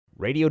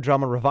Radio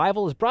Drama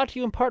Revival is brought to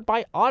you in part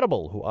by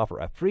Audible, who offer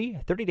a free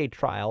 30-day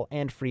trial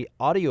and free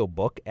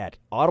audiobook at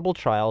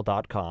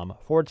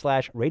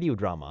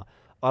audibletrial.com/radiodrama.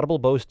 Audible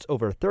boasts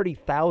over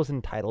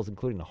 30,000 titles,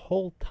 including a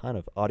whole ton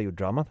of audio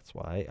drama. That's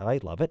why I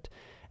love it.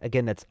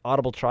 Again, that's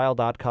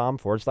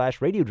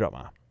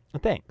audibletrial.com/radiodrama.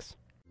 Thanks.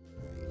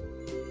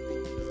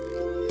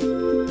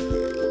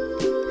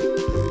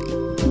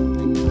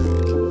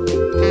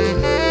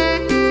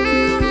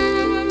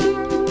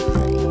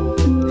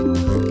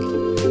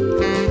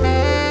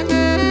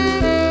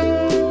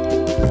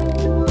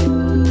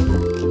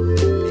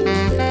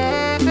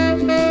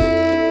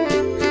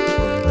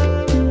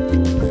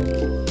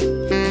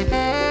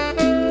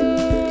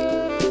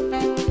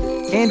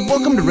 And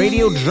welcome to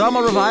Radio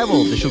Drama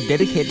Revival, the show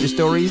dedicated to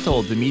stories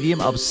told through the medium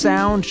of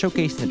sound,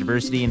 showcasing the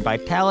diversity and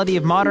vitality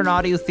of modern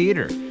audio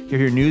theater. You'll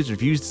hear news,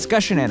 reviews,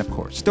 discussion, and, of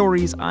course,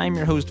 stories. I'm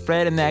your host,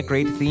 Fred, and that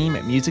great theme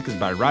music is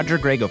by Roger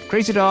Gregg of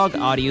Crazy Dog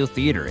Audio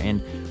Theater.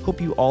 And hope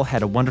you all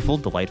had a wonderful,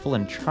 delightful,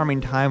 and charming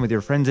time with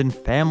your friends and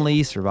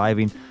family,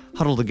 surviving,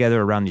 huddled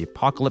together around the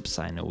apocalypse.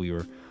 I know we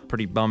were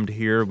pretty bummed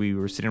here. We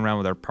were sitting around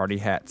with our party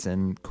hats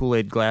and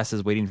Kool-Aid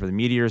glasses waiting for the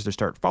meteors to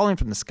start falling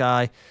from the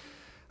sky.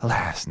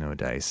 Alas, no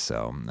dice.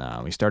 So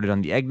we started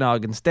on the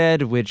eggnog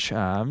instead, which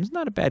is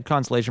not a bad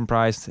consolation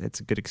prize. It's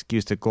a good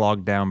excuse to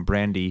glog down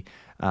brandy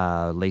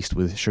laced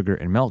with sugar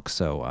and milk.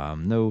 So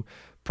no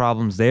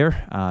problems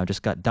there.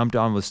 Just got dumped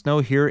on with snow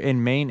here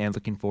in Maine, and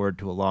looking forward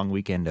to a long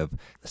weekend of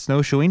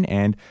snowshoeing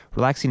and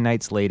relaxing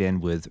nights laid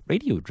in with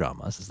radio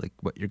dramas. It's like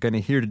what you're going to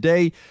hear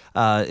today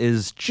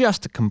is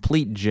just a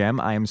complete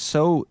gem. I am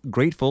so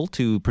grateful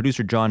to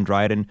producer John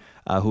Dryden,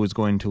 who is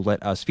going to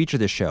let us feature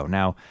this show.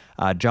 Now,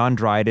 John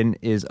Dryden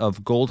is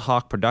of Gold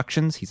Hawk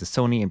Productions. He's a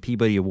Sony and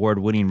Peabody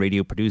Award-winning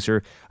radio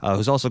producer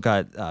who's also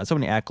got so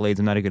many accolades.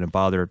 I'm not even going to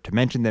bother to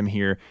mention them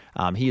here.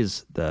 He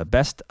is the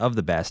best of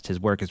the best. His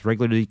work is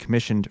regularly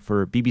commissioned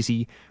for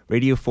BBC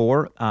Radio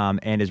 4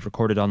 and is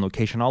recorded on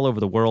location all over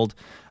the world,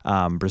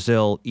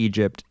 Brazil,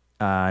 Egypt,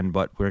 and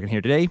what we're going to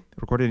hear today,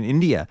 recorded in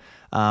India.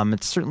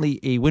 It's certainly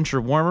a winter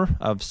warmer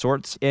of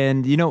sorts.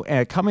 And, you know,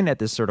 coming at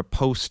this sort of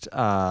post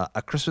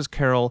A Christmas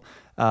Carol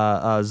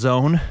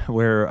zone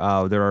where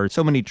there are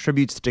so many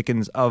tributes to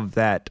Dickens of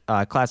that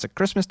classic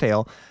Christmas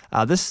tale,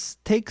 this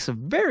takes a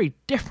very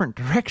different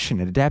direction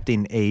in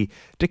adapting a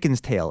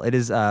Dickens tale. It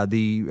is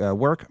the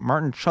work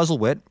Martin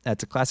Chuzzlewit.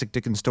 That's a classic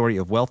Dickens story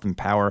of wealth and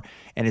power,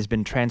 and has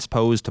been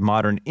transposed to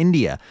modern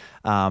India.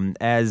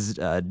 As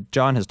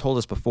John has told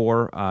us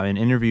before in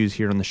interviews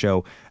here on the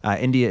show,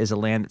 India is a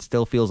land that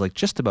still feels like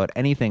just about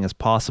anything is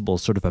possible,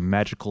 sort of a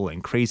magical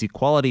and crazy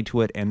quality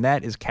to it, and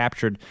that is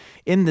captured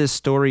in this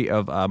story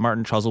of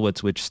Martin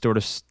Chuzzlewit's, which sort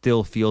of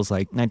still feels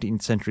like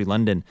 19th century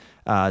London.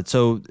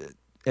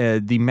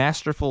 The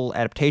masterful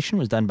adaptation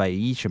was done by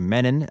Yasha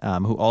Menon,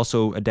 who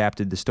also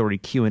adapted the story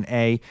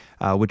Q&A,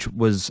 which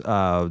was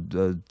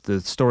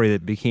the story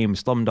that became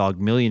Slumdog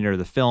Millionaire,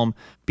 the film.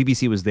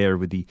 BBC was there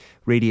with the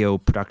radio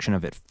production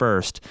of it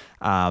first.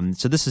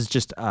 So this is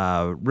just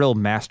a real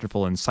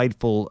masterful,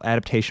 insightful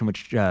adaptation,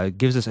 which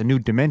gives us a new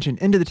dimension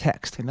into the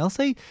text. And I'll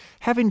say,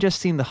 having just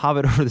seen The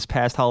Hobbit over this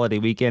past holiday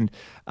weekend,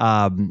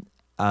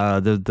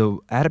 the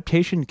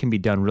adaptation can be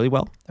done really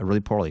well or really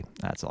poorly.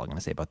 That's all I'm going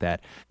to say about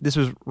that. This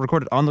was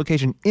recorded on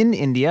location in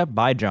India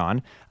by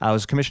John. It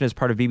was commissioned as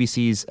part of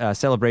BBC's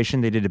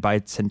celebration. They did a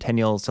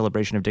bicentennial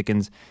celebration of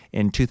Dickens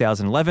in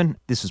 2011.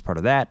 This was part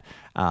of that.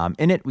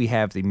 In it, we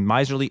have the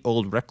miserly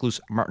old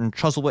recluse Martin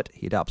Chuzzlewit.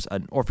 He adopts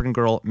an orphan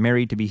girl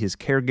married to be his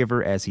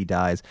caregiver as he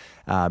dies.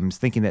 He's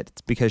thinking that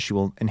it's because she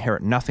will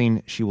inherit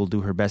nothing, she will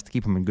do her best to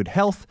keep him in good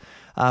health.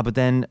 But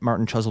then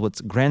Martin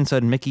Chuzzlewit's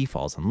grandson, Mickey,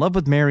 falls in love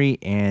with Mary,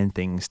 and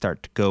things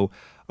start to go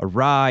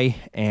awry,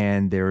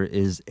 and there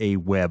is a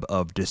web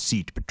of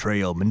deceit,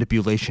 betrayal,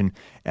 manipulation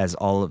as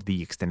all of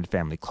the extended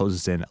family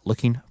closes in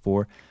looking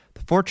for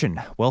the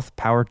fortune. Wealth,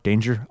 power,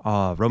 danger,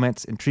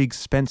 romance, intrigue,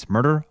 suspense,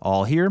 murder,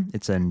 all here.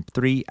 It's in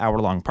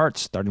 3-hour-long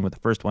parts, starting with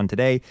the first one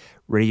today.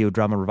 Radio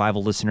Drama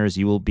Revival listeners,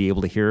 you will be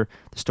able to hear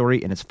the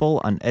story in its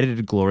full,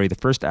 unedited glory the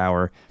first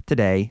hour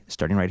today,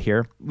 starting right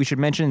here. We should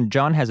mention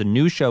John has a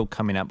new show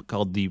coming up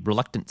called The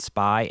Reluctant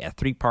Spy, a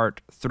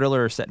 3-part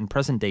thriller set in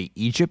present-day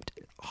Egypt.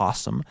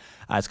 Awesome.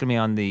 It's going to be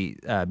on the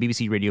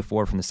BBC Radio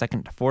 4 from the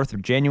 2nd to 4th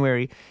of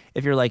January.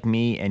 If you're like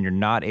me and you're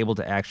not able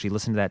to actually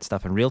listen to that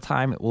stuff in real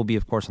time, it will be,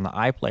 of course, on the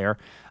iPlayer.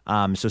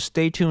 So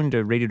stay tuned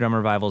to Radio Drama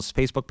Revival's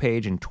Facebook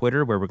page and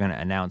Twitter, where we're going to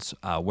announce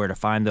where to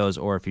find those,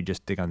 or if you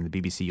just dig on the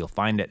BBC, you'll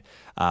find it.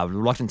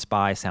 Reluctant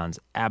Spy sounds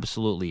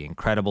absolutely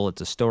incredible.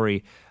 It's a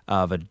story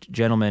of a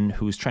gentleman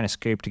who's trying to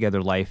scrape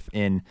together life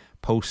in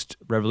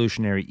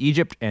post-revolutionary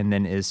Egypt and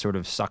then is sort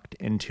of sucked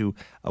into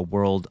a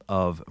world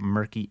of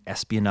murky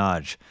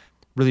espionage.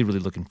 Really, really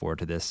looking forward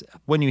to this.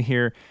 When you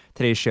hear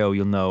today's show,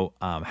 you'll know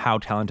how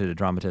talented a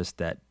dramatist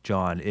that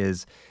John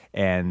is,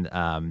 and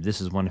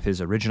this is one of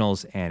his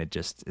originals, and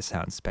it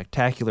sounds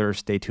spectacular.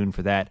 Stay tuned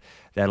for that.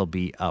 That'll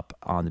be up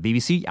on the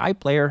BBC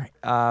iPlayer,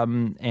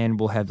 and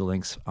we'll have the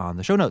links on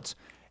the show notes.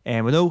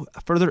 And with no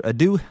further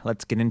ado,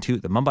 let's get into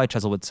the Mumbai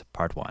Chuzzlewits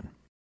Part 1.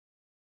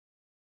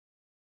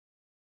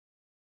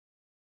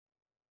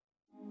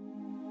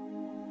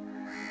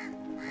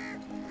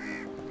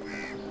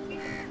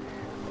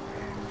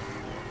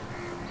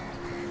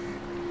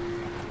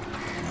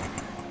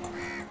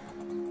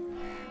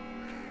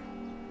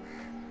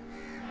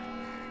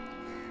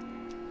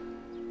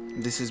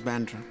 This is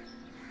Bandra,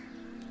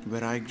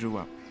 where I grew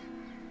up.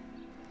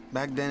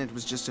 Back then it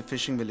was just a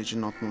fishing village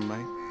in North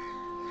Mumbai.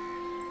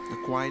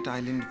 A quiet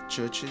island of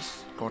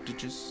churches,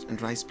 cottages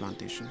and rice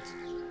plantations.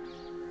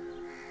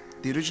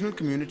 The original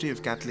community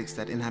of Catholics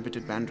that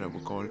inhabited Bandra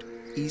were called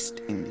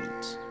East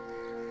Indians,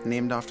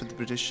 named after the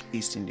British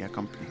East India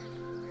Company.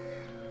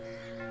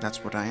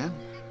 That's what I am,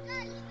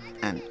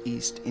 an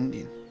East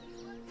Indian.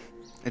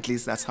 At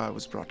least that's how I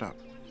was brought up.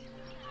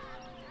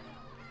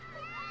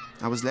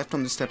 I was left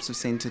on the steps of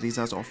St.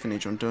 Teresa's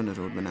orphanage on Turner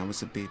Road when I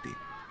was a baby.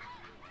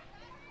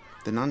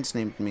 The nuns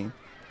named me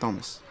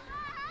Thomas.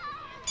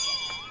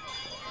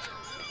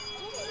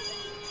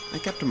 I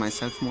kept to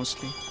myself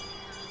mostly.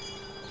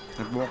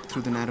 I'd walk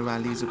through the narrow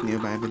alleys of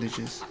nearby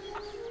villages,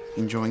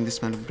 enjoying the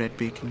smell of bread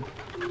baking,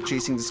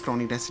 chasing the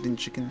scrawny resident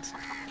chickens,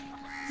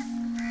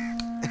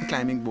 and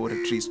climbing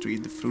border trees to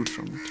eat the fruit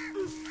from it.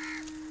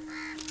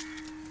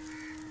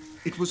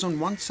 It was on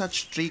one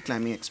such tree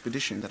climbing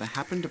expedition that I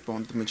happened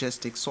upon the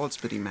majestic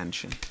Salisbury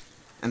mansion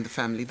and the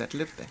family that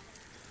lived there,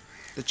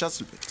 the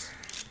Chuzzlewits,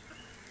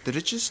 the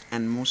richest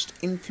and most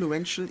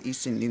influential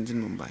East Indians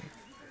in Mumbai.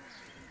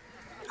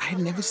 I had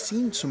never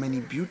seen so many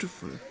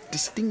beautiful,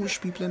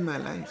 distinguished people in my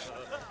life.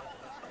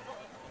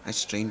 I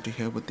strained to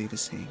hear what they were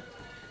saying.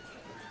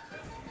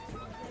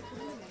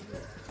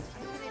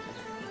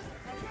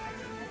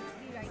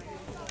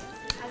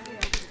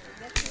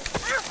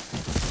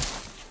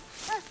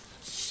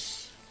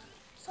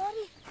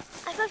 Sorry,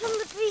 I fell from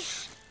the tree.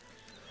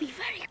 Be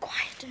very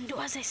quiet and do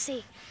as I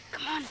say.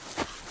 Come on.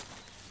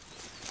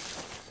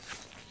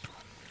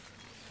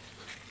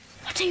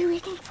 What are you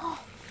waiting for?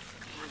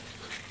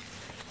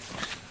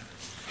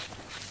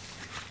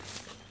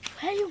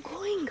 Where are you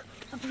going?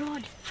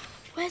 Abroad.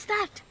 Where's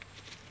that?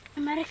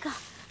 America.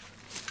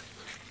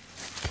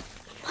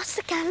 What's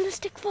the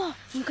candlestick for?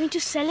 I'm going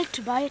to sell it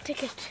to buy a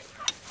ticket.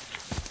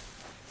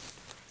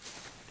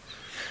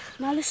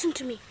 Now listen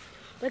to me.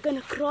 We're going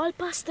to crawl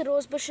past the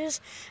rose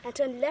bushes and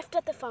turn left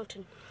at the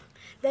fountain.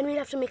 Then we'll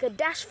have to make a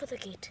dash for the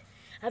gate.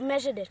 I've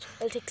measured it.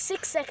 It'll take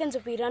 6 seconds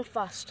if we run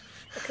fast.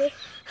 Okay?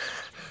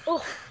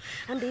 Oh,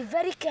 and be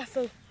very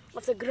careful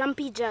of the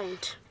grumpy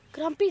giant.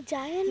 Grumpy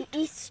giant?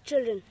 He eats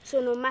children. So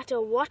no matter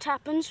what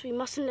happens, we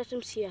mustn't let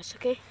him see us,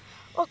 okay?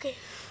 Okay.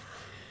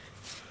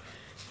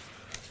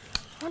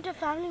 Won't your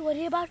family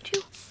worry about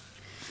you?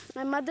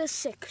 My mother's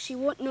sick. She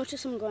won't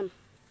notice I'm gone.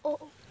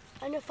 Oh,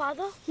 and your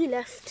father? He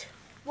left.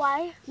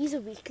 Why? He's a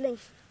weakling.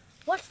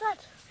 What's that?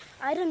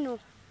 I don't know.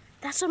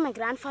 That's what my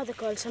grandfather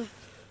calls him.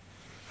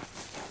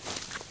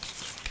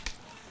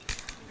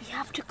 We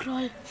have to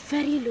crawl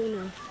very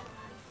low now.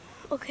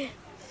 Okay.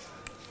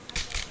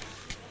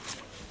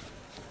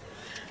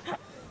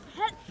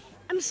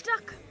 I'm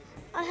stuck.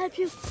 I'll help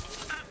you.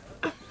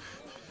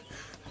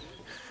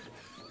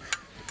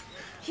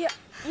 Here,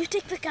 you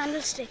take the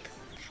candlestick.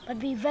 But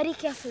be very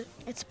careful.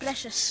 It's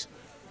precious.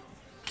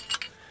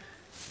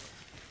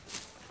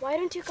 Why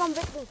don't you come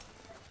with me?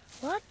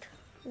 What?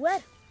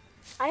 Where?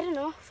 I don't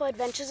know, for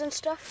adventures and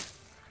stuff.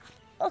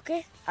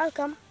 Okay, I'll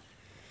come.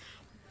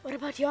 What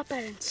about your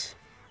parents?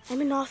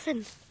 I'm an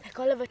orphan, like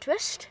Oliver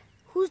Twist.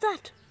 Who's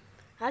that?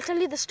 I'll tell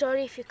you the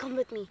story if you come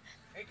with me.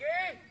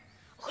 Vicky!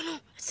 Oh no,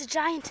 it's a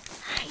giant.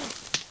 Hide.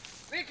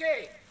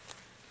 Vicky!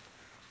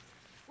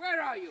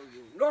 Where are you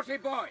naughty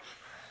boy?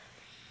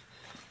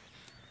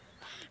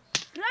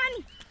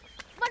 Run!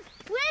 But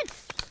wait!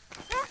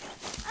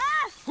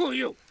 Who are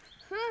you?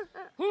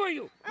 Who are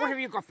you? What have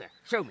you got there?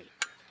 Show me.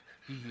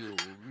 You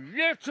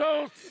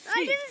little thief!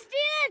 I didn't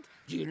steal it!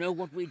 Do you know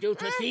what we do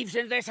to thieves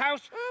in this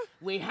house?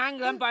 We hang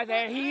them by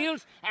their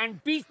heels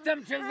and beat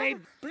them till they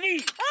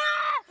bleed.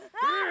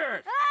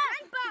 Here.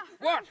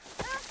 What?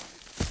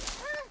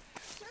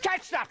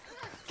 Catch that!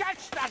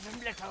 Catch that,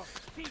 little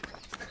thief!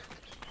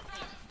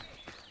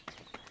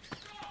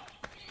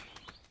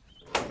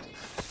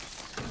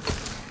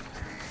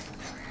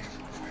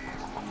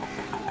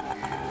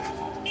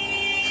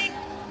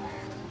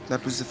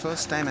 That was the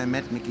first time I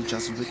met Mickey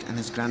Chuzzlewit and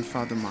his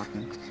grandfather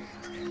Martin.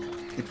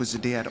 It was a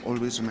day I'd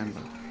always remember.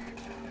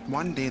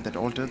 One day that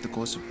altered the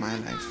course of my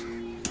life.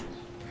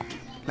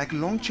 Like a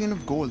long chain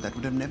of gold that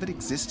would have never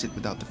existed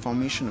without the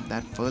formation of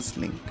that first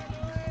link.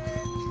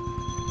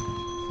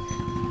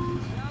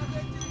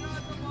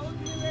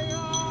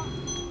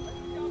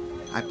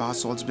 I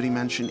passed Salisbury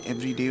Mansion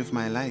every day of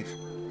my life,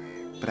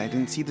 but I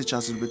didn't see the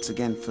Chuzzlewits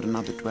again for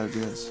another 12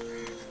 years.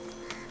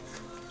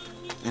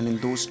 And in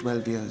those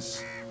 12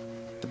 years,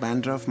 the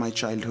Bandra of my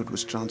childhood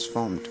was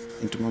transformed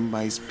into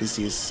Mumbai's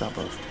busiest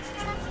suburb.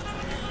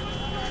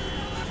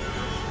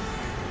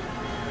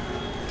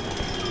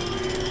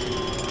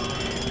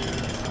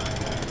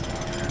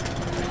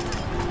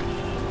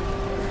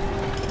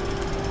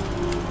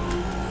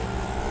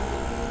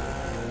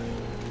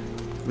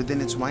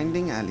 Within its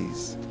winding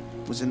alleys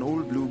was an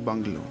old blue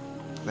bungalow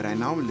where I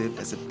now lived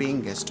as a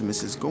paying guest to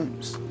Mrs.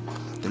 Gomes,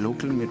 the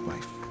local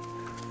midwife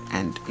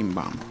and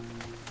embalmer.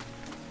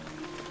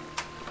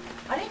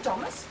 Hey,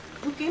 Thomas,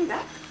 you came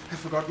back? I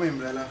forgot my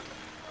umbrella.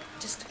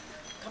 Just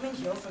come in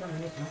here for a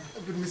minute now.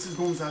 But Mrs.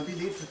 Gomes, I'll be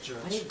late for church.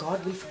 Hey,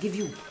 God will forgive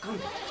you. Come.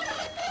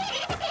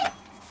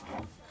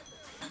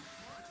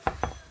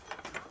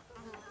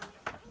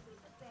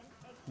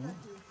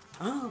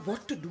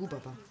 what to do,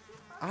 Baba.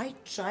 I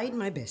tried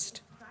my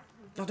best.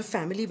 Now the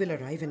family will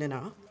arrive in an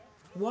hour.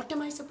 What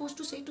am I supposed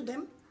to say to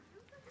them?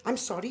 I'm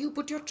sorry you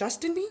put your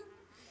trust in me.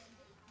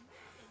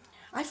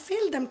 I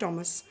failed them,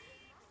 Thomas.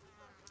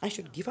 I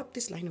should give up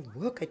this line of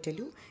work, I tell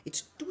you.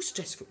 It's too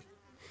stressful.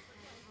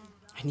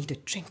 I need a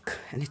drink,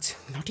 and it's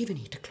not even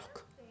 8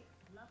 o'clock.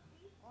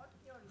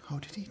 How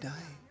did he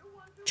die?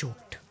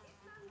 Choked.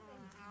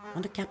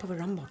 On the cap of a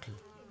rum bottle.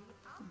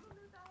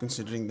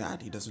 Considering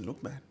that, he doesn't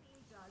look bad.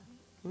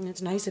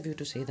 It's nice of you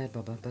to say that,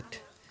 Baba, but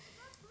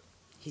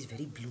he's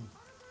very blue.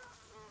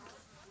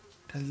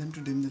 Tell them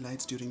to dim the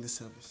lights during the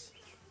service.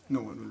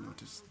 No one will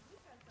notice.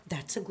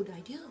 That's a good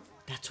idea.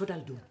 That's what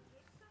I'll do.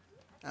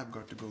 I've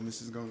got to go,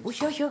 Mrs.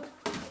 Gomes. Oh, here.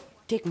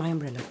 Take my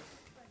umbrella.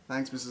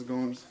 Thanks, Mrs.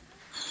 Gomes.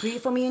 Pray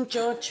for me in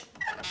church.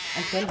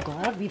 And tell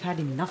God we've had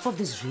enough of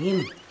this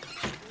rain.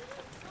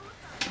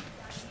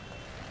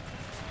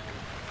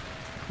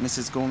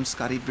 Mrs. Gomes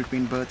scurried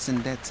between births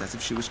and deaths as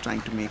if she was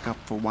trying to make up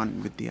for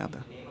one with the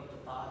other.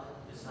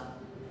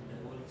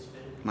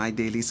 My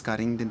daily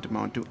scurrying didn't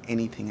amount to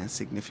anything as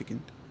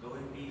significant.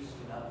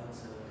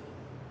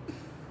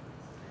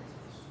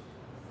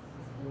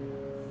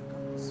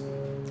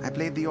 I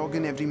played the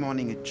organ every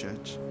morning at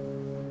church.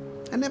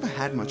 I never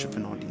had much of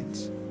an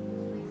audience.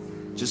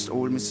 Just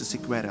old Mrs.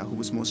 Sequeira, who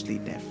was mostly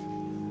deaf,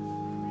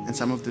 and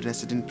some of the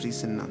resident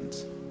priests and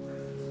nuns.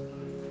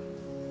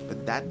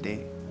 But that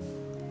day...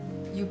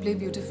 You play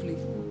beautifully.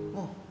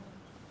 Oh.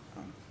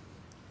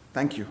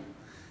 Thank you.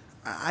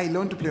 I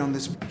learned to play on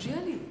this...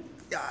 Really?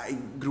 Yeah, I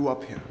grew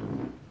up here.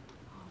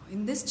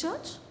 In this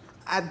church?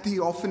 At the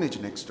orphanage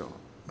next door.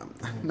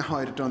 Now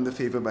I return the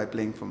favor by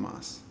playing for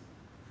Mass.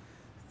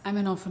 I'm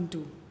an orphan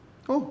too.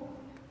 Oh,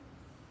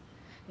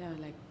 Yeah,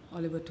 like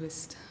Oliver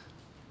Twist.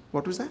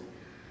 what was that?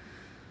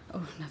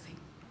 Oh, nothing.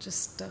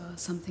 Just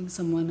something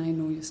someone I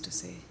know used to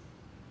say.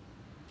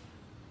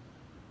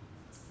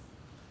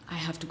 I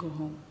have to go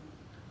home.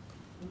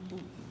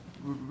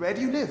 Where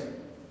do you live?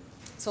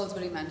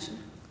 Salisbury Mansion.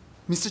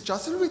 Mr.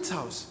 Chuzzlewit's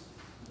house?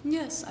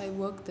 Yes, I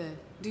work there.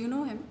 Do you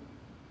know him?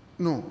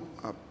 No,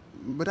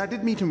 but I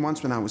did meet him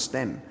once when I was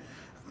 10.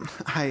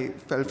 I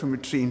fell from a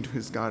tree into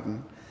his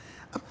garden.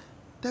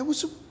 There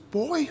was a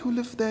boy who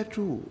lived there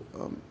too.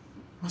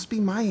 Must be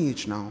my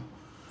age now.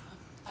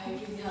 I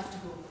really have to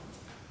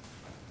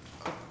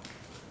go.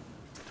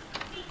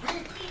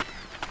 Wait,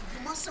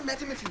 you must have met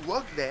him if you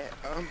worked there.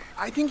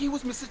 I think he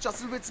was Mr.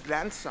 Chuzzlewit's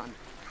grandson.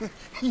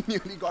 He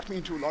nearly got me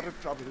into a lot of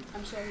trouble.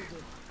 I'm sure you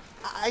did.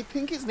 I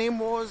think his name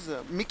was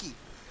Mickey.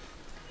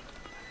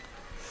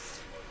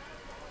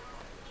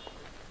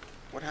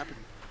 What happened?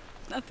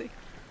 Nothing.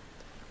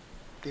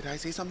 Did I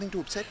say something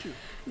to upset you?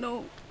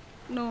 No,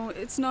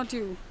 it's not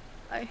you.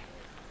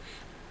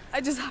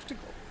 I just have to go.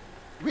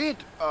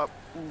 Wait,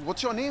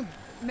 what's your name?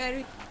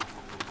 Mary.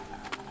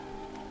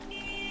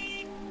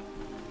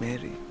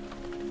 Mary.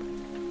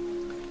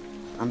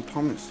 I'm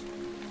Thomas.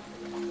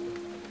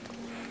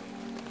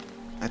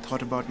 I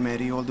thought about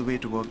Mary all the way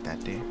to work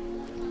that day.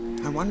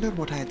 I wondered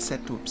what I had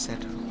said to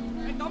upset her.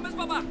 Hey, Thomas,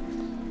 Papa!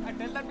 I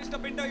tell that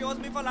Mr. Pinto he owes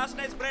me for last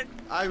night's bread.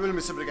 I will,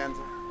 Mr.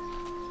 Braganza.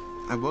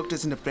 I worked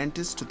as an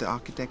apprentice to the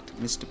architect,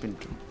 Mr.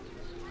 Pinto.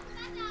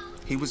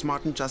 He was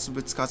Martin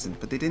Chuzzlewit's cousin,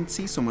 but they didn't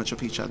see so much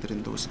of each other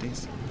in those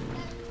days.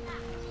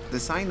 The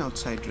sign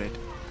outside read,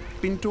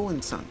 Pinto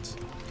and Sons,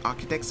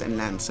 Architects and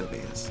Land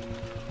Surveyors.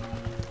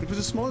 It was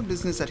a small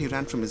business that he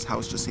ran from his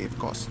house to save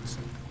costs.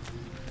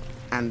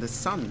 And the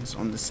sons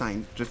on the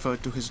sign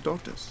referred to his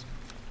daughters,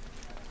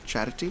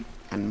 Charity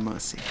and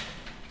Mercy.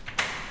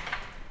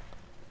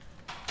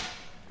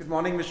 Good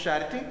morning, Miss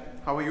Charity.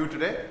 How are you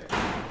today?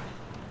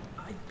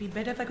 It'd be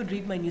better if I could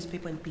read my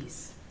newspaper in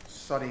peace.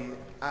 Sorry,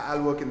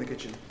 I'll work in the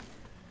kitchen.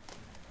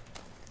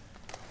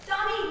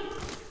 Tommy,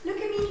 look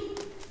at me.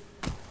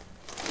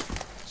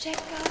 Check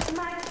out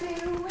my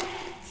pirouette.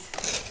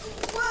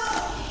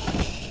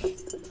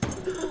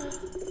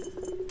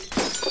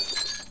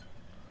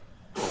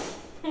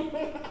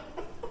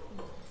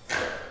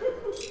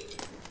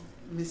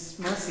 Miss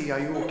Mercy, are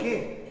you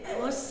okay?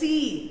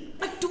 Mercy!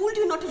 I told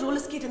you not to roller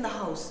skate in the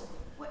house.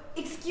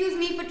 Excuse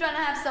me for trying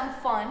to have some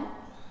fun.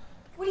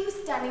 What are you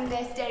standing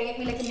there staring at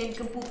me like a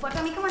nincompoop for?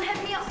 Tommy, come on,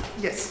 help me out.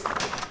 Yes.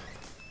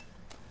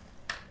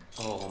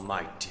 Oh,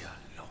 my dear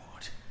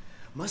Lord.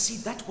 Mercy,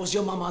 that was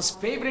your mama's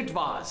favorite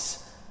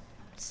vase.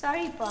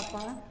 Sorry,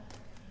 Papa.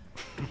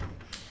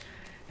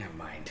 Never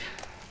mind.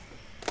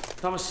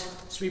 Thomas,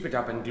 sweep it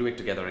up and glue it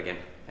together again.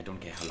 I don't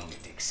care how long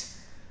it takes.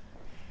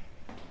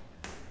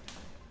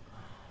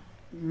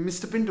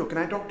 Mr. Pinto, can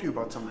I talk to you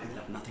about something? I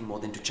love nothing more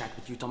than to chat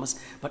with you, Thomas,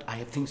 but I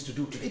have things to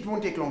do today. It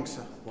won't take long,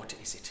 sir. What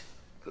is it?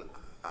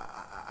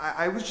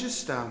 I was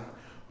just...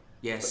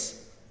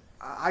 Yes?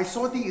 I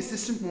saw the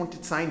assistant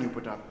wanted sign you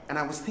put up, and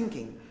I was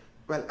thinking,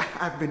 well,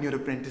 I've been your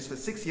apprentice for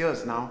 6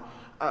 years now.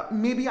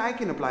 Maybe I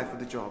can apply for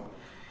the job.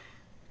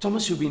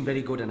 Thomas, you've been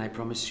very good, and I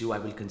promise you I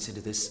will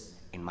consider this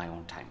in my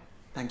own time.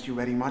 Thank you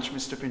very much,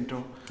 Mr.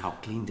 Pinto. Now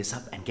clean this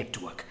up and get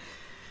to work.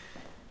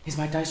 Is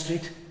my tie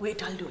straight?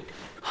 Wait, I'll do it.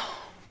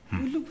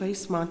 You look very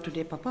smart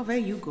today, Papa. Where are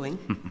you going?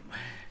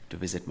 to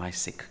visit my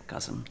sick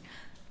cousin.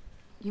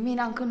 You mean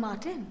Uncle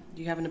Martin?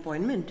 Do you have an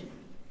appointment?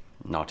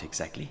 Not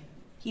exactly.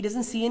 He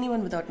doesn't see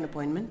anyone without an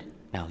appointment.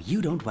 Now,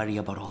 you don't worry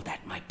about all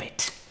that, my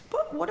pet.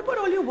 But what about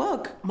all your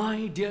work?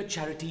 My dear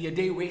Charity, a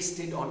day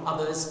wasted on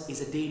others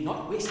is a day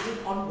not wasted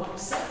on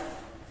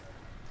oneself.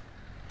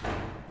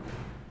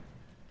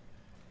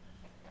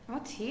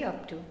 What's he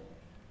up to?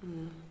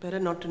 Better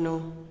not to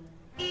know.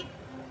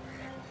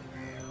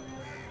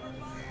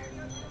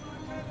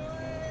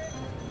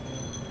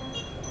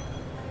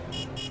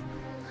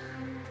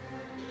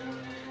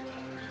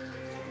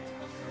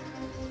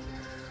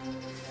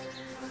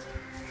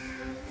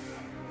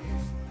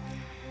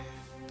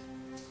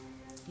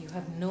 You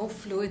have no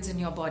fluids in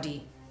your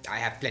body. I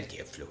have plenty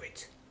of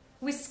fluids.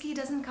 Whiskey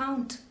doesn't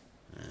count.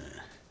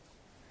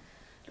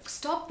 Look,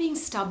 stop being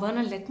stubborn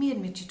and let me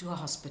admit you to a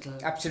hospital.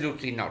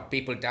 Absolutely not.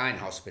 People die in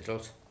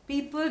hospitals.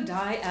 People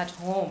die at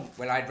home.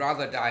 Well, I'd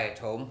rather die at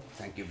home.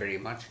 Thank you very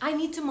much. I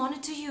need to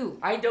monitor you.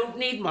 I don't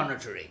need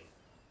monitoring.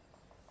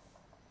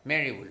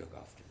 Mary will look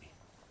after me.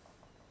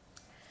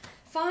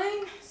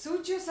 Fine,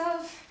 suit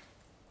yourself.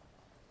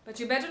 But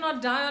you better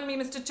not die on me,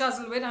 Mr.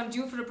 Chuzzlewit. I'm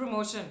due for a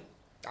promotion.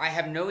 I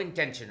have no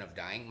intention of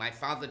dying. My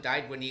father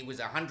died when he was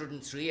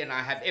 103, and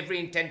I have every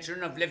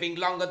intention of living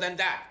longer than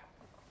that.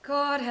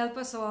 God help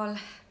us all.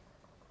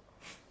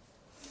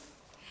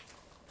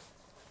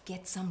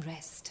 Get some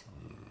rest.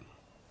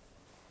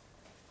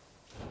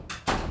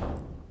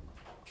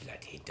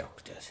 Bloody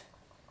doctors.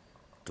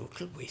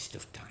 Total waste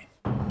of time.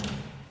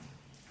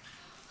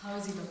 How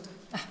is he, Doctor?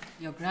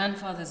 Your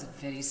grandfather's a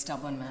very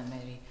stubborn man,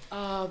 Mary.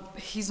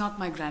 He's not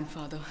my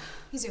grandfather.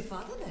 He's your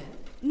father then?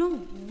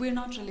 No, we're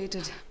not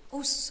related.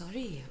 Oh,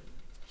 sorry.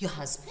 Your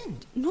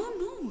husband?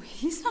 No,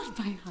 he's not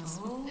my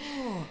husband.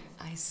 Oh,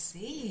 I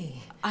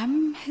see.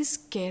 I'm his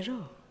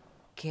carer.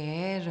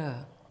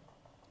 Carer.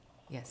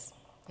 Yes,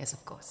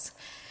 of course.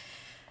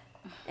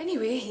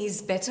 Anyway,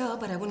 he's better,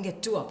 but I wouldn't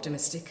get too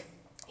optimistic.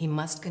 He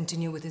must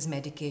continue with his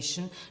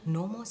medication.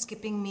 No more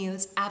skipping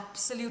meals,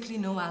 absolutely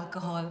no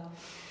alcohol.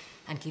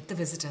 And keep the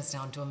visitors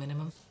down to a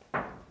minimum.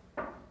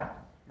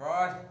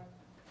 What?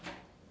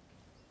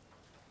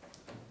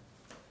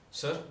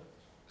 Sir,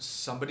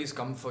 somebody's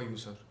come for you,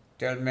 sir.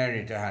 Tell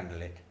Mary to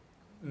handle it.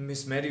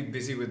 Miss Mary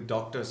busy with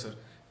doctor, sir.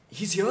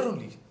 He's here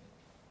only.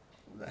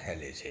 Who the hell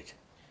is it?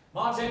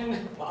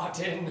 Martin,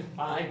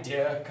 my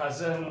dear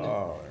cousin.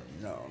 Oh,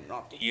 no,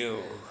 not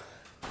you.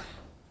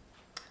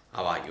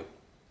 How are you?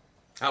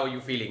 How are you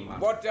feeling,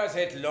 Martin? What does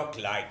it look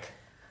like?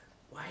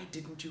 Why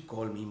didn't you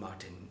call me,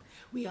 Martin?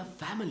 We are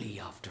family,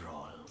 after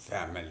all.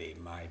 Family,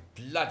 my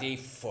bloody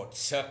foot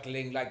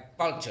circling like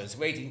vultures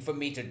waiting for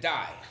me to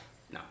die.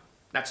 No,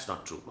 that's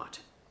not true,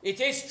 Martin. It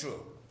is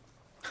true.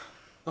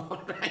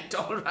 All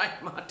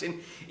right,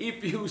 Martin.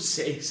 If you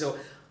say so.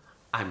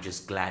 I'm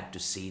just glad to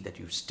see that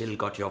you've still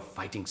got your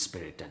fighting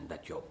spirit and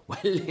that you're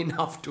well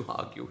enough to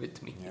argue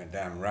with me. You're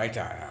damn right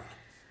I am.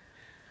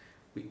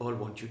 We all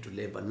want you to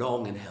live a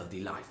long and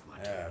healthy life,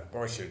 Martin. Yeah, of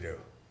course you do.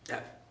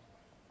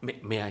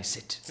 May I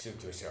sit?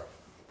 Suit yourself.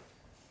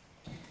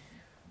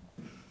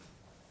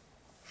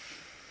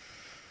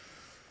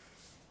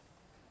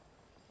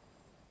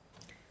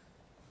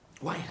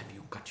 Why have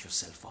you cut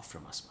yourself off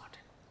from us,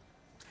 Martin?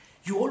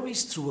 You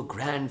always threw a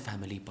grand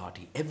family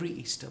party every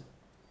Easter.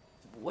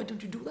 Why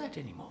don't you do that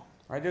anymore?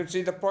 I don't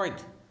see the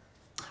point.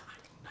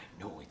 I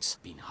know it's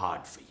been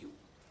hard for you.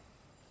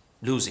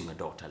 Losing a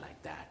daughter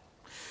like that.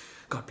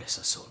 God bless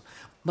her soul.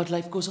 But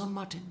life goes on,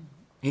 Martin.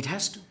 It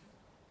has to.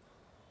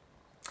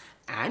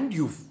 And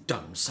you've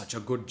done such a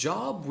good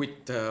job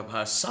with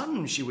her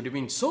son. She would have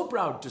been so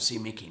proud to see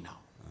Mickey now.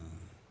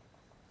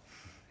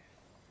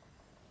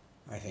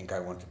 I think I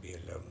want to be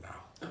alone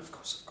now. Of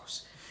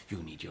course.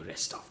 You need your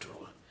rest after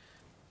all.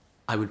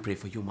 I will pray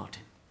for you,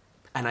 Martin.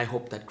 And I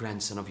hope that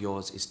grandson of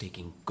yours is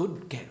taking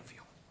good care of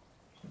you.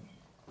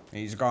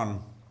 He's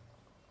gone.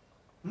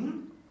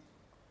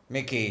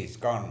 Mickey's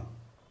gone.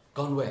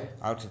 Gone where?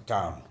 Out of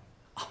town.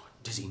 Oh,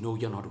 does he know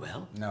you're not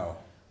well? No.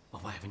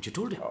 Well, why haven't you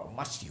told him? Oh,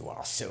 must you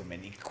ask so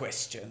many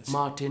questions?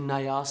 Martin,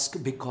 I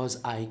ask because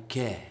I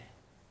care.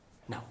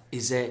 Now,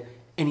 is there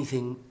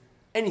anything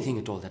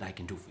at all that I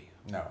can do for you?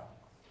 No.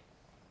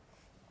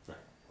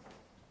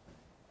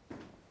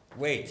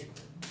 Wait.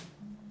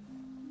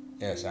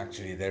 Yes,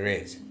 actually there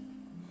is.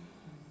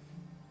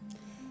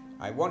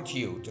 I want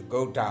you to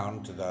go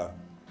down to the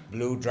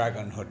Blue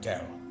Dragon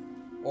Hotel.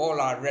 All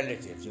our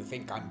relatives who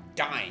think I'm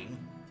dying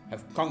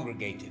have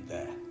congregated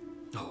there.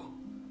 Oh,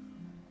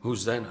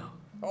 who's there now?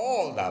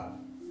 All the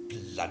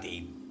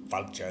bloody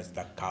vultures.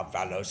 The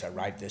Carvalhos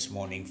arrived this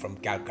morning from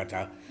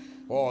Calcutta.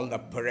 All the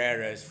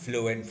Pereiras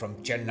flew in from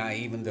Chennai.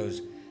 Even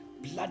those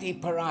bloody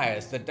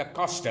pariahs, the Da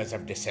Costas,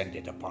 have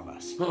descended upon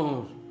us.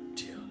 Oh,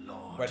 dear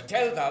Lord. But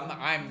tell them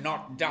I'm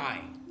not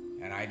dying,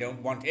 and I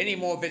don't want any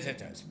more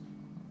visitors.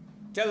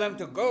 Tell them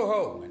to go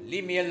home and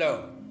leave me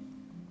alone.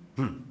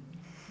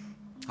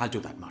 I'll do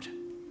that, Martin.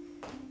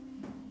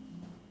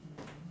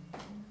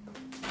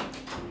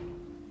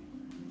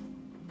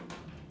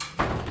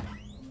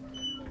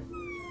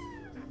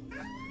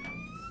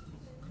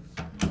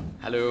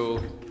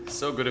 Hello.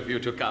 So good of you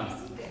to come.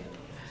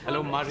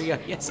 Hello, Maria.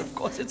 Yes, of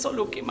course. It's all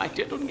okay, my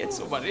dear. Don't get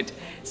so worried.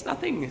 It's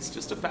nothing. It's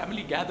just a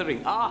family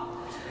gathering.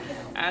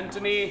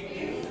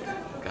 Anthony.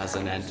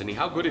 Cousin Anthony,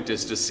 how good it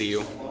is to see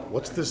you.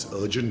 What's this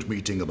urgent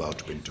meeting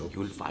about, Pinto?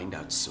 You'll find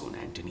out soon,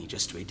 Anthony.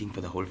 Just waiting for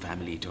the whole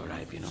family to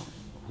arrive,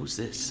 Who's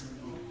this?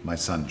 My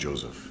son,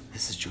 Joseph.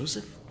 This is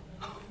Joseph?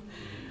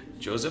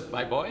 Joseph,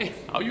 my boy,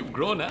 how you've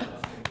grown, huh?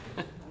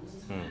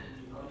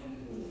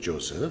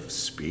 Joseph,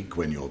 speak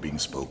when you're being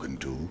spoken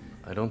to.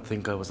 I don't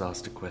think I was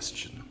asked a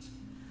question.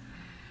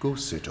 Go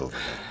sit over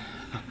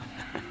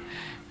there.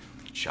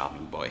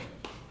 Charming boy.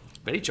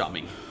 Very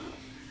charming.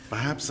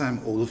 Perhaps I'm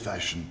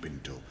old-fashioned,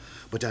 Pinto,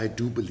 but I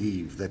do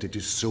believe that it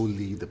is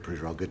solely the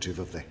prerogative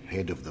of the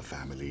head of the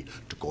family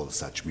to call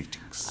such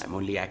meetings. I'm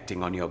only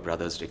acting on your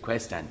brother's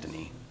request,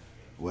 Anthony.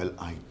 Well,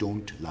 I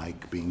don't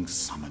like being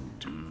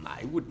summoned.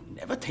 I would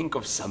never think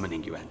of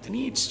summoning you,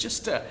 Anthony. It's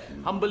just a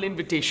humble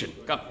invitation.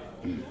 Come,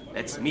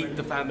 let's meet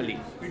the family.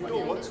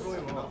 Pinto, what's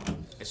going on?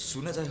 As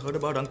soon as I heard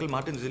about Uncle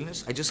Martin's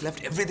illness, I just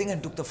left everything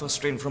and took the first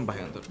train from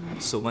Bhayandar.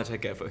 So much I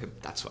care for him,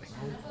 that's why.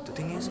 The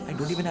thing is, I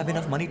don't even have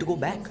enough money to go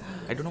back.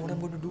 I don't know what I'm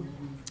going to do.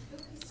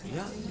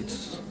 Yeah,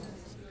 it's...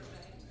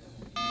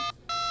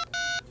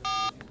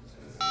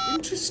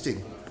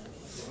 Interesting.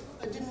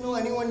 I didn't know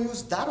anyone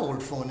used that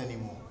old phone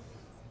anymore.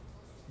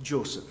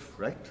 Joseph,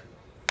 right?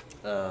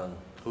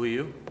 Who are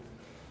you?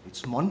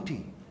 It's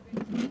Monty.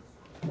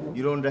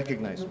 You don't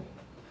recognize me.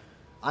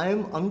 I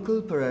am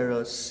Uncle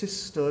Pereira's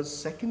sister's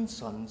second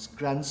son's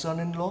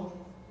grandson-in-law.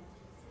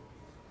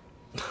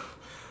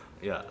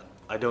 Yeah,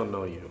 I don't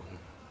know you.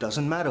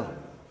 Doesn't matter.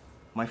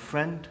 My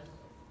friend,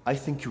 I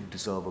think you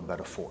deserve a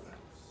better phone.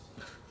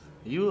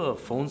 You a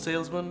phone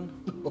salesman?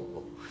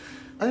 No,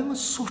 I am a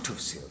sort of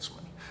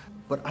salesman,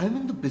 but I'm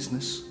in the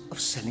business of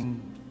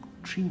selling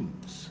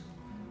dreams.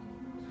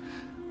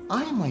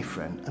 I, my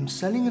friend, am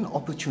selling an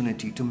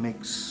opportunity to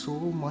make so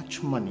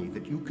much money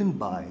that you can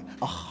buy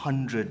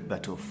 100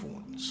 better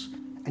phones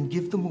and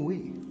give them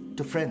away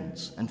to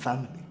friends and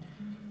family.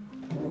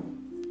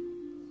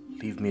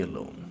 Leave me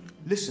alone.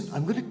 Listen,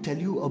 I'm going to tell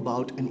you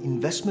about an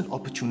investment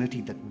opportunity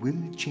that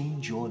will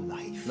change your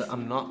life. No,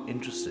 I'm not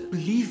interested.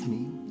 Believe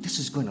me, this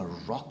is going to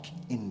rock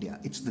India.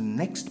 It's the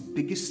next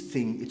biggest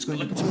thing. It's going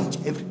to change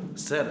everything.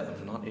 Said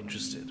I'm not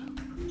interested.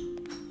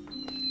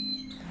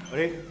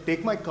 Alright,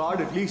 take my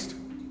card at least.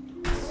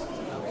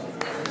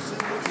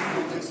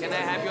 Can I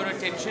have your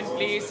attention,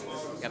 please?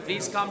 Yeah,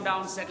 please calm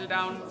down, settle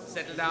down,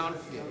 settle down.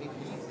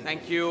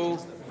 Thank you.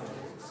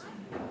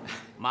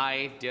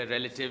 My dear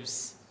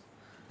relatives,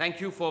 thank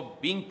you for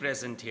being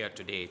present here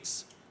today.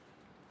 It's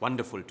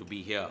wonderful to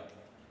be here,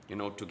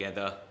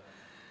 together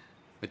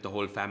with the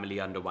whole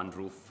family under one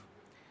roof.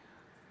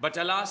 But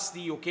alas,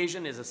 the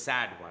occasion is a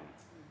sad one.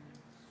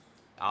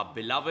 Our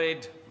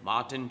beloved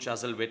Martin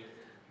Chuzzlewit,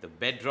 the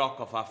bedrock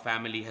of our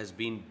family, has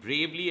been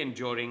bravely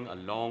enduring a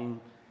long,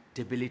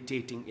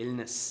 debilitating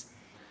illness.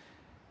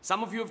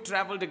 Some of you have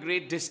traveled a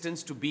great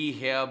distance to be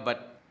here,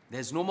 but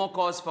there's no more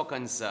cause for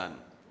concern.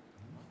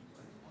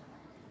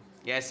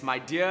 Yes, my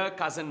dear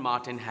cousin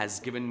Martin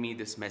has given me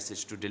this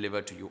message to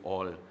deliver to you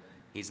all.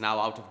 He's now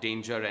out of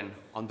danger and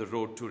on the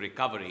road to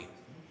recovery.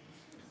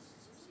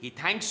 He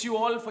thanks you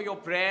all for your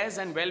prayers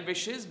and well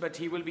wishes, but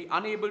he will be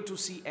unable to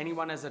see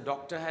anyone as the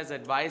doctor has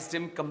advised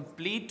him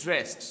complete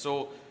rest.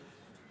 So,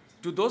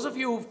 to those of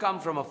you who've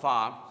come from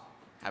afar,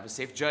 have a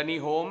safe journey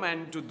home,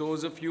 and to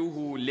those of you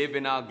who live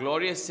in our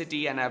glorious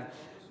city and have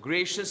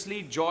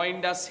graciously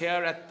joined us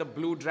here at the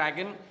Blue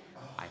Dragon,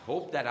 I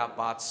hope that our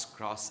paths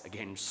cross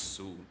again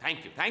soon.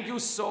 Thank you. Thank you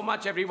so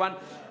much, everyone.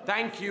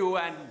 Thank you,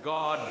 and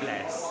God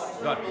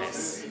bless. God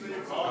bless.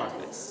 God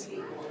bless.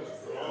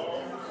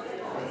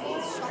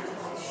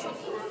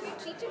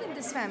 Treated in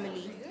this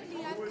family.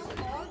 Really, I've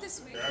come all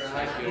this way.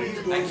 Thank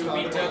you. Thank you,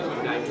 Peter.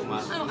 Good night to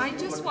Martin. Oh, I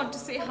just want to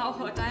say how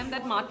hurt I am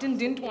that Martin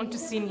didn't want to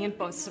see me in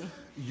person.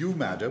 You,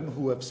 madam,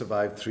 who have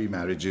survived 3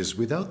 marriages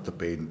without the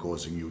pain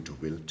causing you to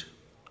wilt,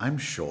 I'm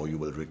sure you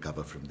will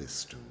recover from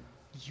this too.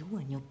 You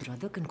and your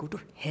brother can go to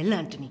hell,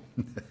 Anthony.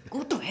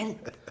 Go to hell.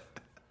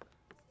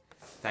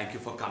 Thank you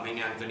for coming,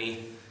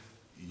 Anthony.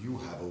 You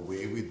have a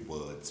way with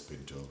words,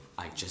 Pinto.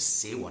 I just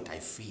say what I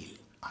feel.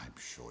 I'm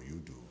sure you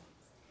do.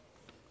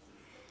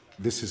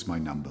 This is my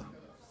number.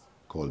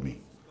 Call me.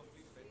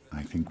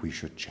 I think we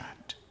should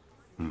chat.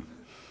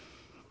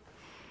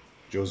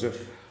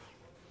 Joseph,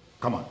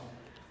 come on.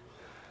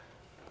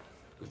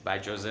 Goodbye,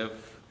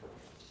 Joseph.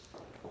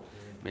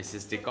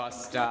 Mrs.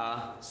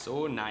 DeCosta,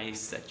 so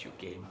nice that you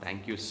came.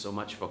 Thank you so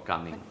much for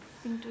coming.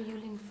 Pinto,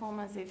 you'll inform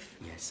us if...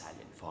 Yes,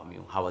 I'll inform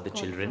you. How are the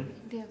children?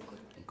 They are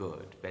good.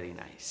 Good, very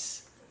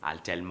nice. I'll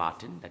tell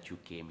Martin that you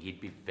came.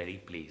 He'd be very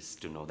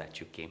pleased to know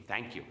that you came.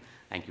 Thank you.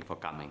 Thank you for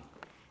coming.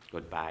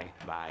 Goodbye.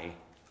 Bye.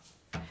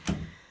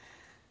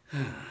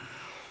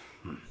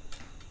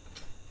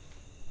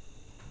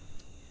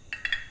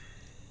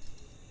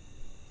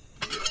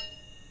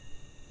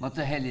 What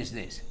the hell is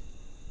this?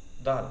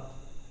 Dal.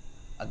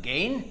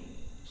 Again?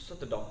 So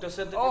the doctor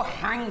said that... Oh,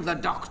 hang the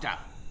doctor.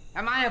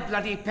 Am I a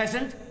bloody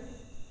peasant?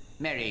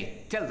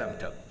 Mary, tell them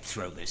to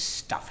throw this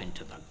stuff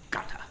into the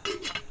gutter.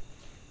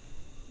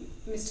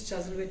 Mr.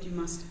 Chuzzlewit, you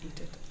must eat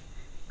it.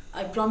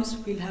 I promise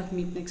we'll have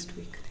meat next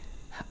week.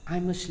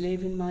 I'm a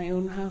slave in my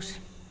own house.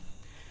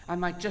 I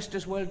might just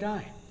as well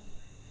die.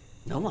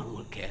 No one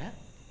will care.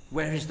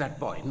 Where is that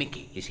boy,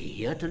 Mickey? Is he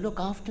here to look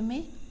after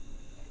me?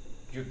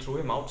 You threw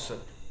him out, sir.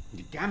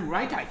 You're damn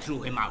right I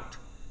threw him out.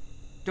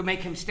 To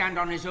make him stand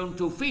on his own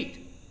 2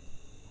 feet.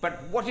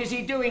 But what is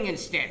he doing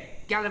instead?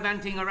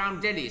 Gallivanting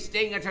around Delhi,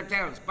 staying at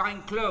hotels,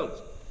 buying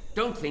clothes.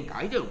 Don't think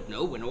I don't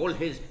know when all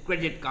his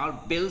credit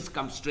card bills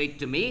come straight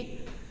to me.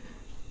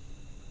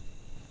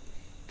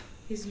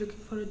 He's looking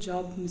for a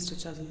job, Mr.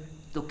 Chuzzlewit.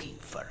 Looking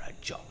for a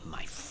job,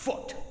 my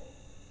foot.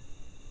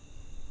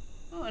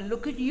 Oh, and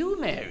look at you,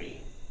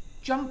 Mary.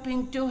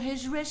 Jumping to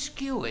his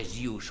rescue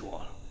as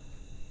usual.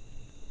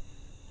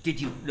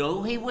 Did you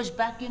know he was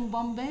back in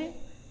Bombay?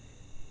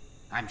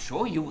 I'm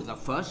sure you were the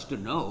first to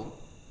know.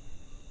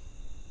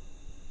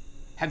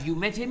 Have you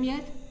met him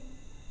yet?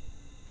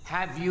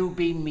 Have you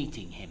been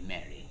meeting him,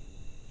 Mary?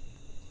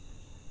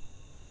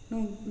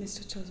 No,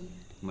 Mr. Chuzzlewit.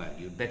 Well,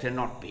 you'd better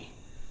not be.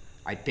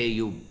 I pay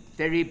you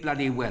very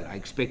bloody well. I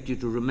expect you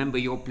to remember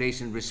your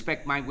place and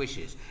respect my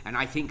wishes. And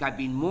I think I've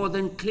been more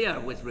than clear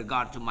with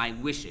regard to my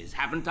wishes,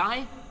 haven't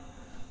I?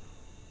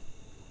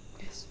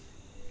 Yes,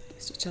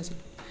 Mr.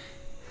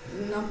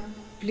 Chuzzlewit. Now,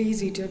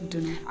 please eat your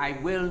dinner. I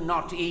will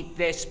not eat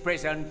this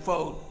prison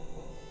food.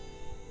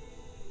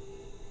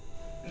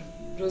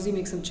 Rosie,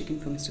 make some chicken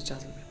for Mr.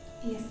 Chuzzlewit.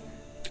 Yes.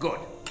 Good.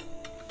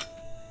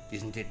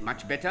 Isn't it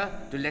much better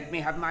to let me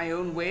have my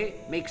own way?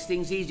 Makes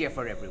things easier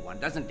for everyone,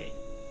 doesn't it?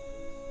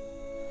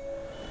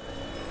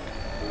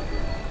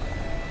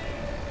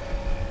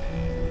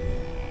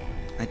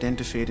 I tend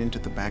to fade into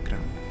the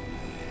background.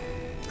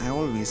 I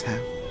always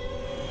have.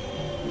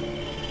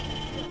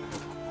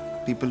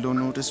 People don't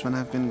notice when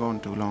I've been gone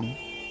too long.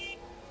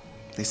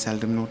 They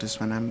seldom notice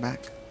when I'm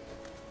back.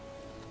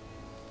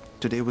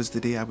 Today was the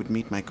day I would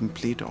meet my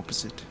complete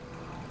opposite.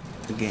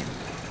 Again.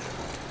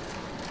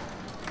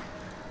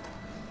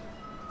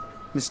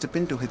 Mr.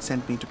 Pinto had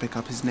sent me to pick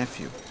up his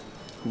nephew,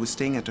 who was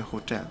staying at a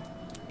hotel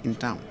in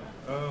town.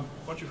 Why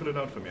don't you fill it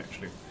out for me,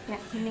 actually? Yeah,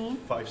 name?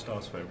 5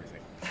 stars for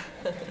everything.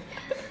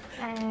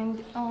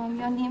 And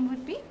your name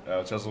would be?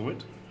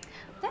 Chuzzlewit.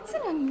 That's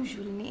an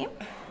unusual name.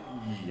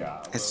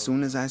 Yeah. As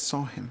soon as I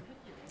saw him,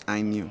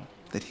 I knew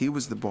that he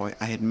was the boy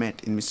I had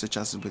met in Mr.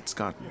 Chuzzlewit's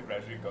garden. You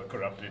gradually got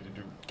corrupted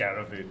into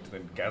Garavit,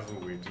 then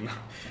Gazlewit, and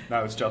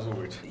now it's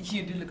Chuzzlewit.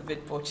 You do look a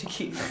bit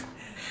Portuguese.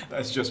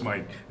 That's just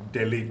my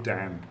Delhi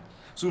tan.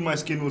 Soon my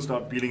skin will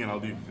start peeling and I'll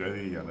be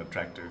very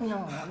unattractive.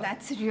 No,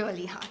 that's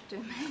really hard to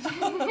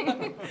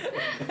imagine.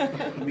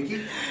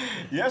 Mickey?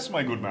 Yes,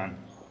 my good man.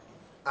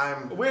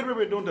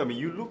 Wait, don't tell me.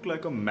 You look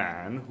like a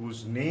man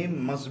whose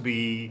name must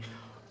be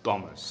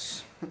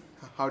Thomas.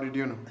 How did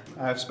you know?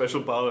 I have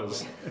special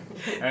powers.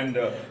 And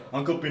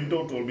Uncle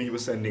Pinto told me he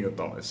was sending a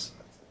Thomas.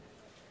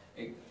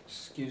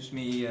 Excuse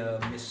me,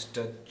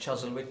 Mr.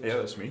 Chuzzlewit. Yeah,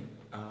 that's me.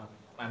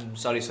 I'm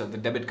sorry, sir. The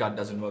debit card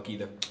doesn't work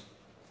either.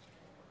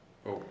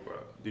 Oh,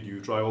 did you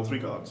try all 3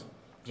 cards?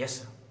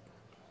 Yes,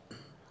 sir.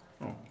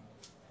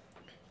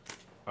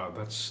 Oh.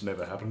 That's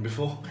never happened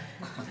before.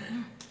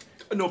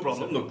 No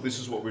problem. Look, this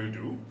is what we'll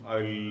do.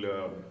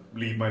 I'll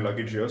leave my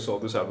luggage here,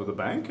 sort this out with the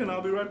bank, and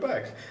I'll be right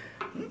back.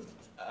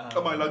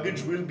 My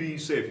luggage will be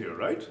safe here,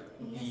 right?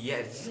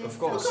 Yes, of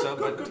course, sir.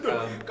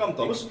 Good. Come,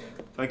 Thomas.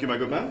 Thank you, my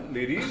good man.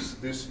 Ladies,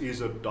 this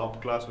is a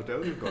top-class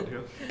hotel you've got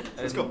here.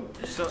 Let's go.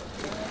 Sir.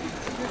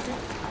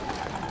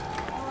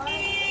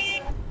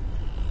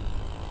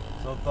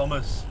 So,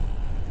 Thomas,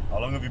 how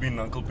long have you been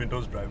Uncle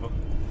Pinto's driver?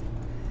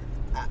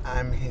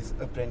 I'm his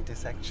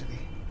apprentice, actually.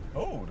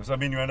 Oh, does that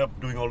mean you end up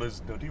doing all his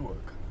dirty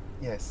work?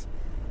 Yes.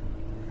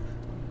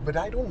 But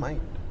I don't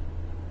mind.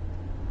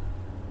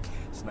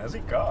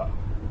 Snazzy car.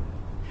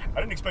 I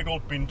didn't expect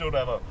old Pinto to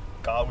have a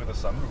car with a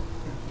sunroof.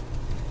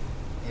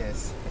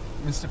 Yes.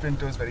 Mr.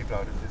 Pinto is very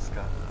proud of this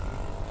car.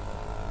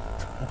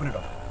 Open it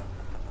up.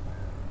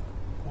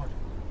 What?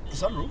 The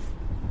sunroof.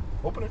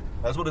 Open it.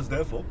 That's what it's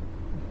there for.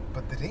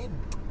 But the rain.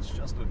 It's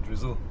just a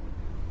drizzle.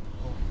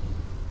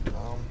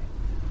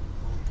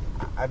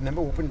 I've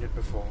never opened it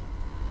before.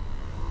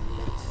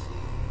 Let's see.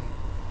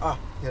 Ah,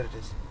 here it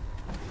is.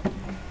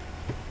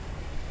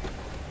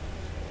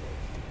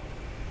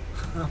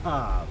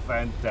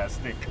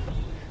 Fantastic.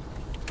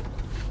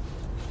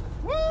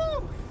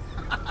 Woo!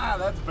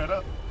 That's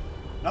better.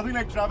 Nothing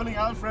like traveling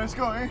al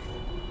fresco, eh?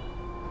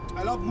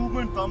 I love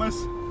movement, Thomas.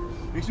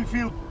 Makes me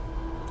feel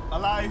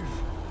alive.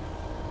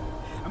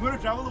 I'm going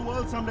to travel the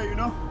world someday, you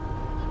know?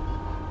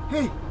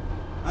 Hey,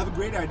 I have a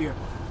great idea.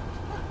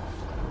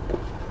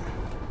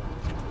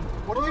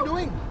 What are you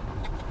doing?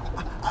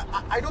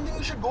 I don't think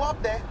you should go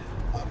up there.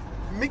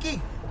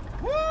 Mickey.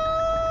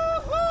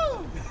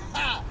 Woo-hoo!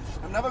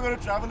 I'm never going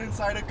to travel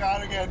inside a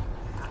car again.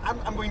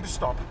 I'm going to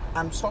stop.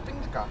 I'm stopping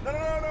the car.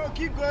 No.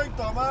 Keep going,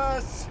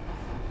 Thomas.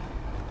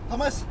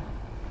 Thomas,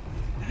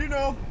 did you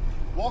know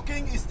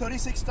walking is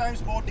 36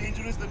 times more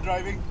dangerous than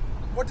driving?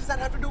 What does that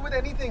have to do with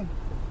anything?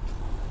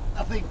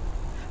 Nothing.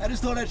 I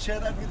just thought I'd share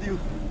that with you.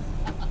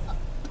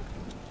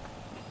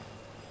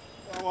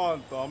 Come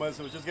on, Thomas.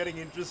 It was just getting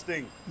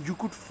interesting. You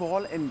could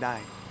fall and die.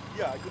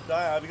 Yeah, I could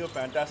die having a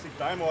fantastic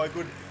time, or I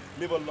could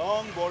live a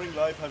long, boring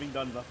life having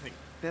done nothing.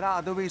 There are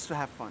other ways to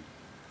have fun.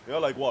 Yeah,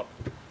 like what?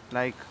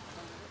 Like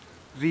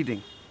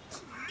reading.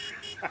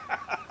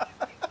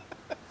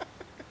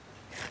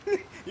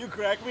 You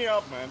crack me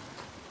up, man.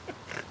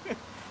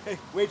 Hey,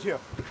 wait here.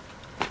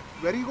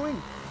 Where are you going?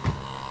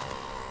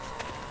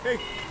 Hey.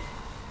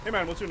 Hey,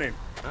 man, what's your name?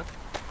 Huh?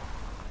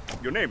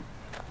 Your name?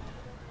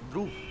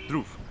 Dhruv.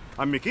 Dhruv.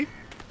 I'm Mickey.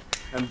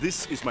 And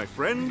this is my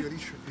friend,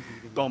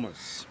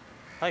 Thomas.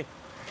 Hi.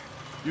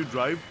 You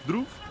drive,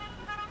 Dhruv?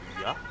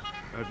 Yeah.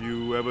 Have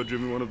you ever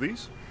driven one of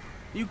these?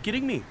 Are you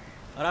kidding me?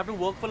 I'd have to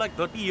work for like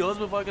 30 years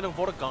before I can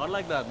afford a car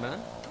like that,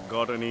 man.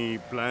 Got any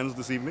plans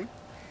this evening?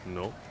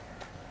 No.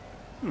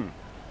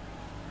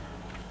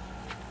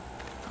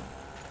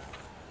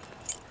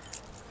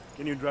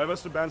 Can you drive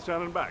us to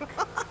Bandstand and back?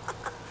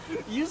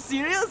 You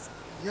serious?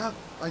 Yeah,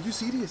 are you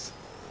serious?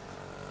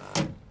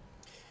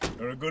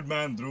 You're a good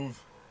man, Dhruv.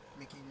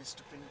 Mickey,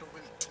 Mr. Pinto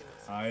will kill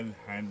us. I'll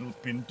handle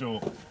Pinto.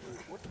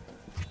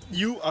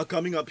 You are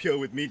coming up here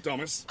with me,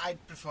 Thomas. I'd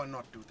prefer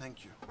not to,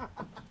 thank you.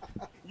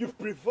 You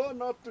prefer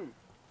not to?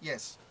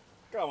 Yes.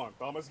 Come on,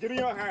 Thomas, give me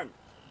your hand.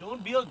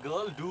 Don't be a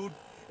girl, dude.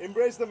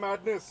 Embrace the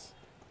madness.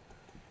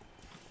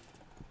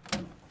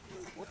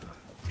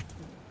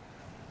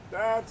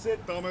 That's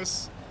it,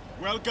 Thomas.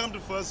 Welcome to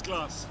first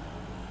class.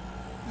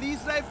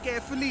 Please drive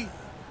carefully.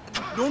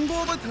 Don't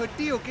go over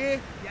 30, okay?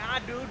 Yeah,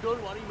 dude,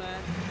 don't worry,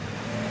 man.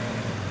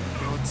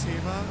 God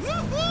save us.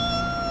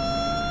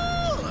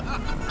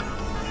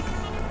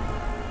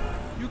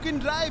 You can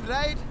drive,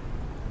 right?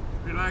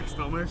 Relax,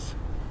 Thomas.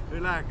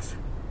 Relax.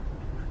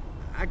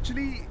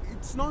 Actually,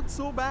 it's not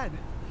so bad.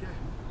 Yeah.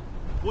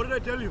 What did I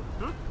tell you?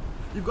 Huh?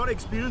 You've got to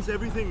experience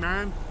everything,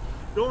 man.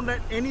 Don't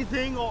let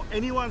anything or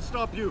anyone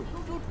stop you.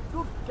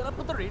 Dude, can I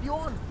put the radio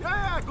on?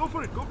 Yeah, go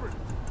for it, go for it.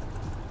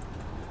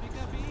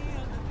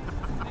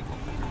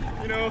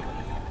 You know,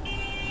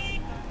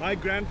 my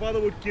grandfather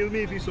would kill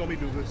me if he saw me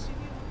do this.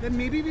 Then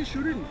maybe we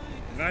shouldn't.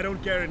 I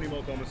don't care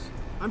anymore, Thomas.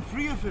 I'm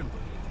free of him.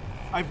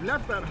 I've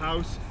left that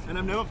house and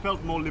I've never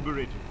felt more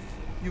liberated.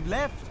 You've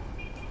left?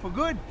 For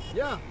good?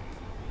 Yeah.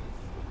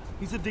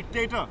 He's a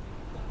dictator.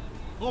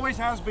 Always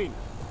has been.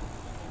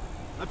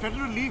 I've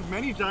threatened to leave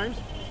many times.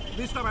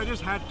 This time I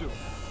just had to.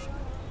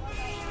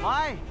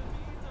 Why?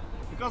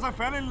 Because I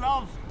fell in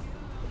love.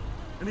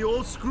 And the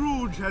old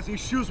Scrooge has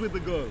issues with the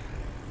girl.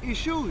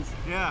 Issues?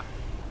 Yeah.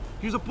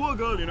 She's a poor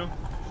girl, you know,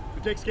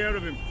 who takes care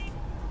of him.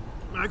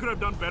 I could have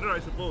done better, I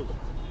suppose.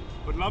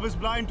 But love is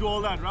blind to all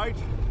that, right?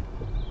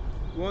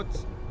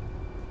 What's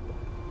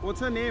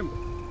her name?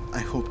 I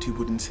hoped you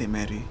wouldn't say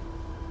Mary.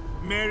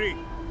 Mary.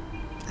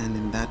 And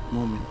in that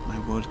moment, my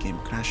world came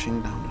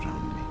crashing down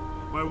around me.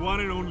 My one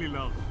and only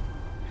love.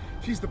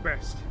 She's the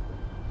best.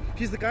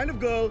 She's the kind of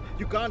girl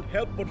you can't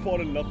help but fall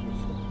in love with.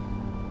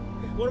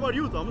 What about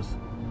you, Thomas?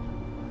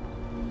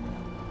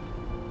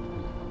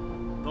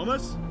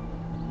 Thomas?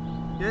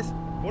 Yes?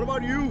 What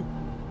about you?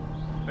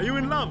 Are you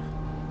in love?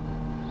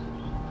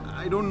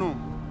 I don't know.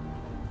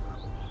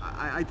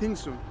 I think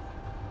so.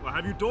 Well,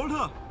 have you told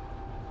her?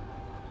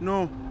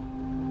 No,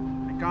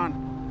 I can't.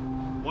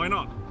 Why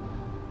not?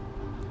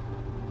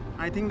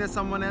 I think there's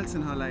someone else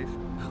in her life.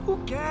 Who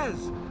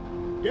cares?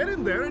 Get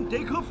in there and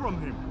take her from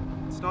him.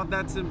 It's not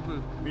that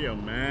simple. Be a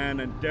man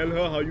and tell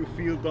her how you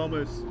feel,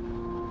 Thomas.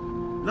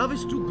 Love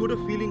is too good a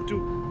feeling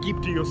to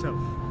keep to yourself.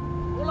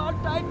 Hold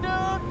on tight,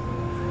 dude.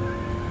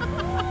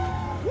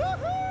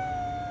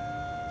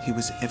 He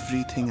was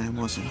everything I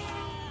wasn't.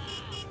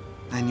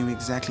 I knew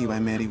exactly why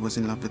Mary was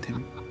in love with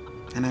him.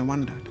 And I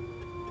wondered,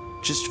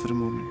 just for a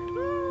moment,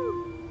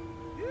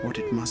 what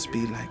it must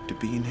be like to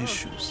be in his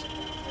shoes.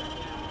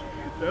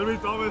 Tell me,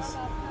 Thomas,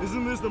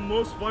 isn't this the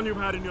most fun you've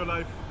had in your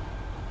life?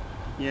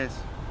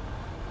 Yes.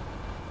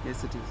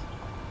 Yes, it is.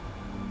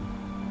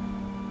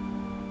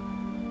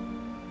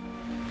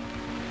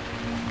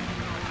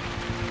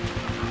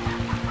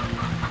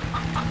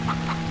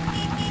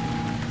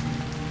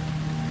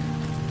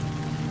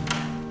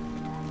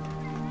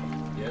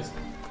 Yes?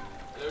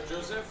 Hello,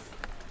 Joseph.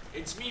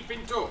 It's me,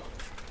 Pinto.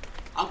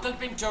 Uncle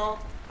Pinto.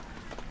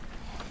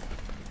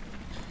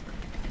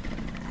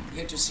 I'm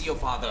here to see your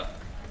father.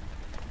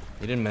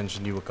 You didn't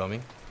mention you were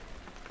coming.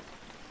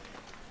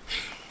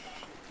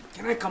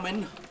 Can I come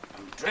in?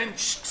 I'm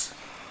drenched.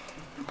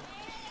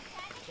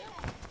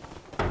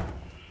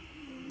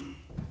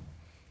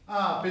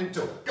 Ah,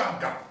 Pinto,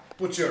 come.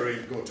 Put your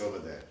raincoat over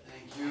there.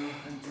 Thank you,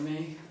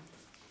 Anthony.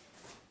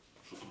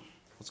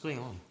 What's going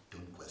on?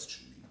 Don't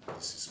question me.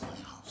 This is my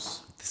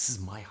house. This is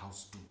my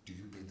house too. Do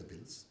you pay the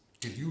bills?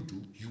 Till you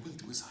do, you will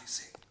do as I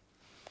say.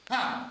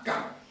 Ah,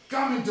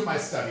 come into my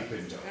study,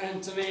 Pinto.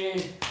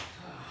 Anthony.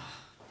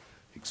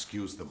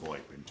 Excuse the boy,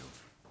 Pinto.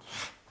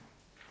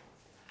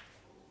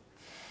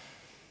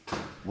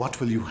 What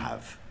will you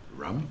have?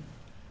 Rum?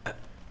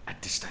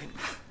 At this time?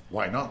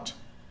 Why not?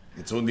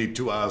 It's only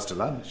 2 hours to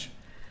lunch.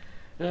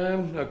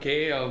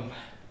 Okay,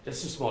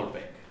 just a small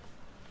bag.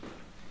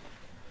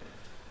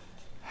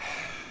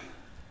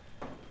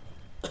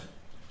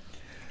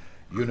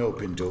 You know,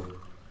 Pinto,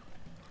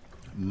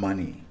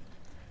 money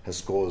has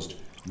caused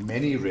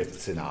many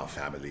rifts in our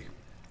family.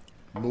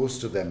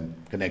 Most of them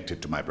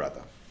connected to my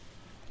brother.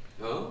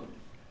 Oh?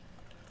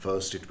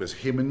 First it was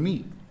him and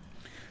me.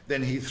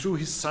 Then he threw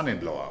his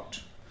son-in-law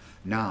out.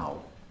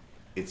 Now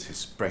it's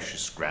his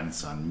precious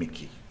grandson,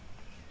 Mickey.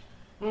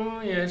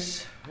 Oh,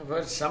 yes. I've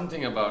heard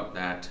something about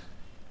that.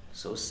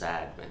 So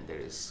sad when there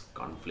is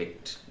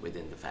conflict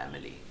within the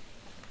family.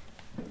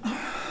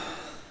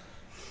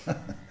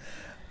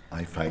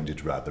 I find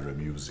it rather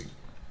amusing.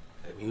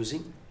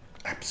 Amusing?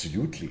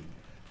 Absolutely.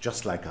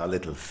 Just like our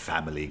little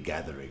family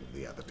gathering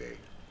the other day.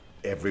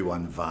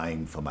 Everyone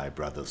vying for my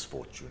brother's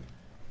fortune.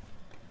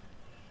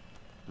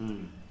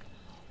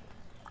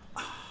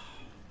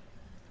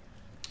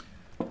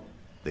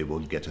 They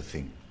won't get a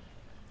thing.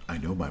 I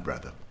know my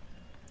brother.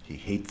 He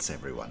hates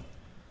everyone.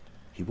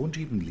 He won't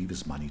even leave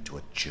his money to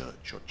a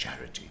church or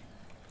charity.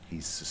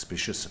 He's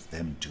suspicious of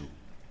them too.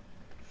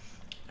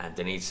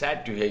 Anthony, it's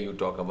sad to hear you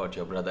talk about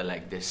your brother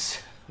like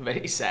this.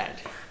 Very sad.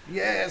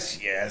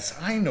 Yes, yes,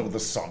 I know the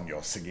song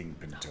you're singing,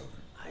 Pinto.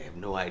 I have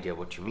no idea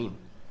what you mean.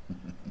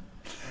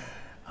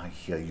 I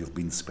hear you've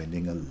been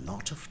spending a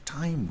lot of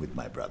time with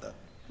my brother.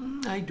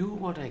 I do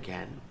what I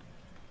can.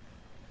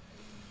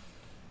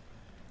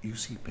 You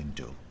see,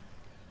 Pinto,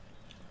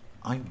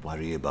 I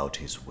worry about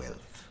his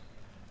wealth.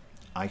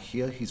 I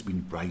hear he's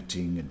been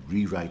writing and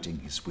rewriting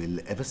his will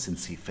ever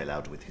since he fell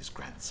out with his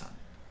grandson.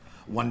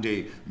 One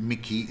day,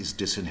 Mickey is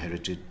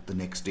disinherited. The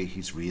next day,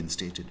 he's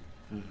reinstated.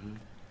 Mm-hmm.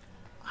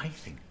 I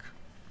think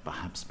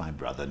perhaps my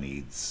brother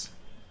needs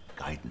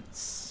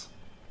guidance.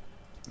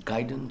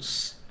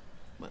 Guidance?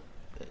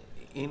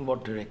 In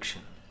what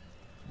direction?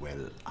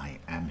 Well, I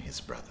am his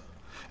brother,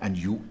 and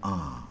you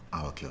are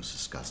our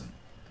closest cousin.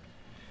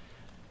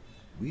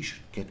 We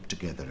should get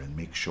together and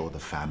make sure the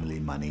family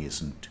money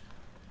isn't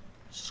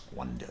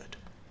squandered.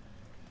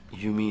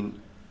 You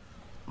mean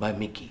by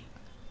Mickey?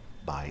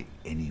 By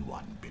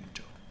anyone,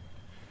 Pinto.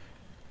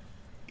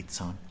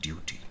 It's our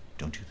duty,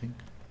 don't you think?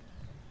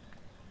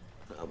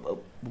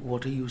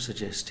 What are you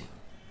suggesting?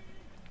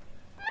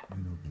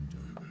 You know, Pinto,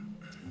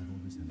 I've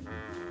always had a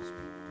great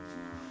respect.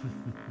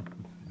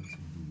 Yes,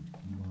 indeed.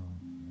 You are.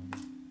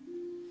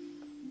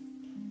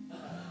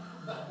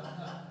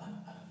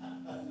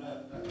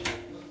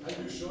 Are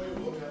you sure you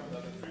won't have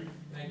another drink?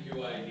 Thank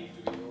you, I need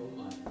to be home.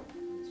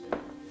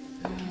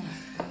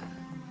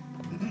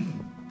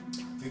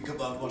 Think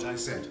about what I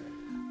said.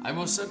 I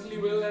most certainly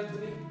will,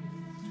 Anthony.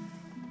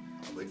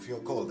 I'll wait for your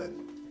call then.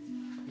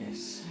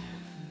 Yes.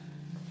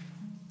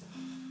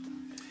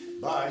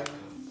 Bye.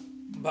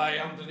 Bye,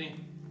 Anthony.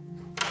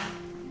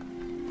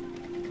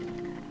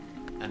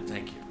 And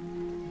thank you.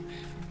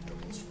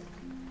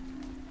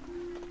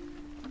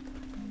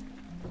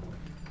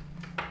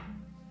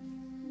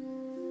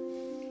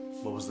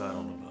 What was that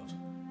all about?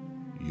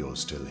 You're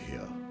still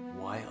here.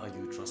 Why are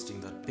you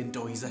trusting that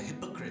Pinto? He's a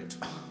hypocrite.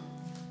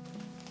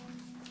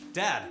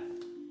 Dad!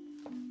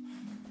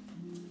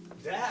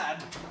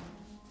 Dad!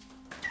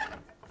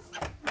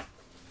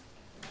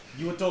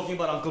 You were talking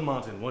about Uncle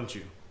Martin, weren't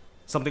you?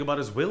 Something about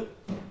his will?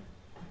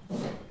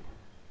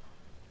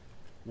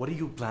 What are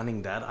you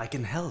planning, Dad? I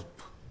can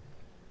help.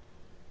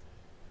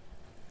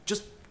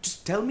 Just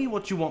tell me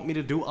what you want me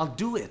to do. I'll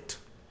do it.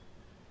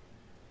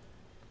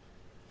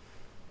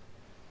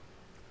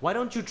 Why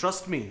don't you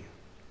trust me?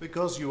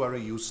 Because you are a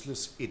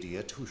useless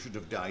idiot who should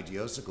have died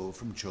years ago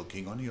from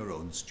choking on your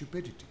own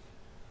stupidity.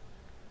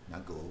 Now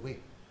go away.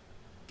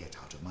 Get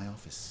out of my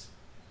office.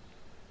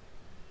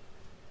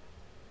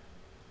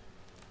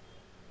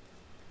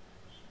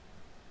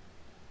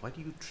 Why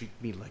do you treat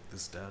me like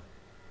this, Dad?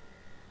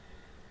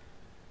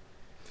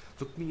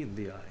 Look me in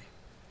the eye.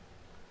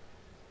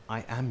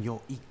 I am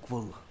your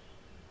equal.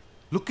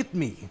 Look at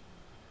me. You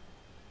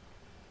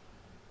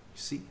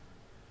see?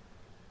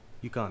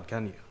 You can't,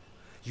 can you?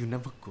 You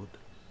never could.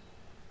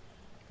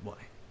 Why?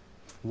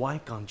 Why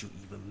can't you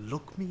even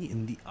look me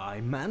in the eye,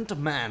 man to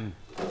man?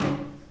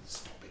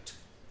 Stop it.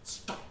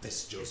 Stop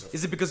this, Joseph.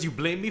 Is it because you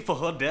blame me for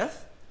her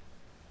death?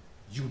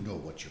 You know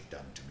what you've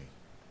done to me.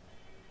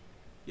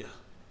 Yeah,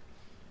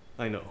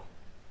 I know.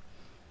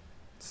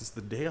 Since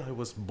the day I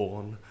was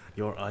born,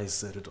 your eyes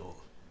said it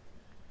all.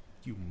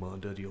 You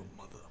murdered your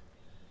mother.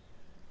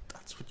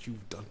 That's what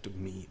you've done to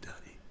me,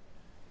 Daddy.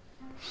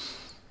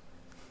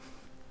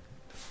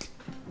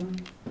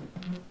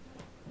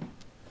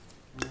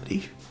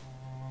 Daddy?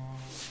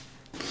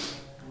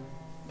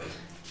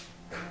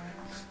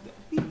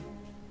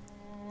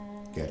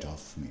 Get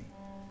off me.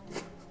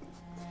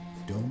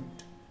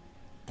 Don't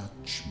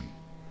touch me.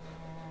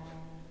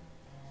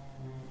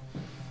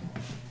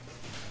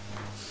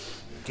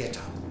 Get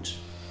out.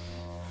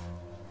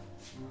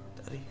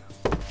 Daddy?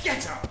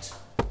 Get out!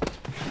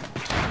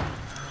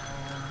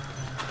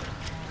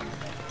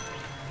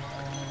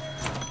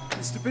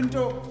 Mr.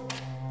 Pinto,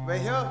 we're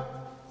here.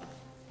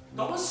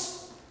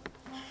 Thomas?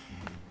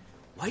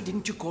 Why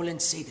didn't you call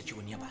and say that you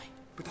were nearby?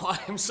 Oh,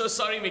 I'm so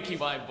sorry, Mickey,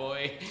 my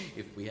boy.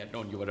 If we had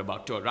known you were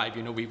about to arrive,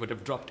 we would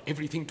have dropped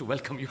everything to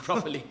welcome you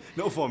properly.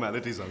 No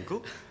formalities,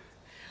 Uncle.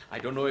 I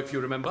don't know if you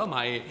remember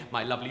my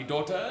lovely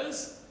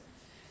daughters.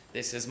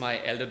 This is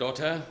my elder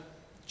daughter,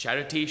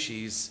 Charity.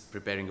 She's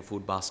preparing a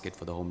food basket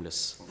for the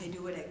homeless. I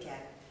do what I can.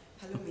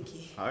 Hello,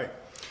 Mickey. Hi.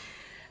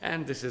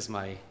 And this is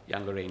my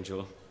younger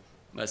angel,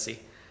 Mercy.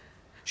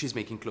 She's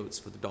making clothes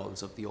for the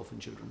dolls of the orphan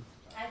children.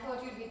 I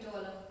thought you'd be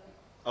taller.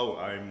 Oh,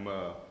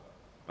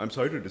 I'm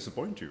sorry to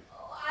disappoint you.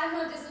 Oh, I'm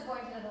not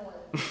disappointed at all.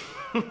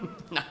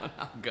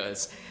 Now,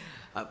 girls,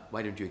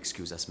 why don't you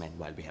excuse us men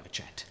while we have a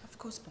chat? Of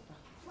course, Papa.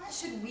 Why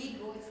should we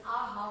go? It's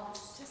our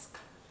house. Just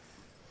come.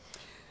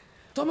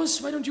 Thomas,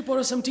 why don't you pour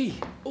us some tea?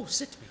 Oh,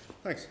 sit, Mickey.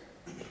 Thanks.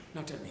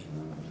 Now tell me,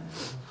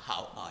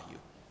 how are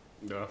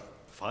you?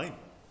 Fine.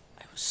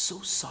 I was so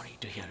sorry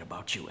to hear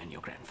about you and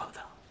your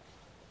grandfather.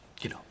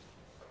 You know,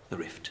 the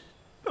rift.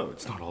 No,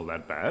 it's not all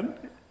that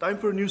bad. Time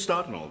for a new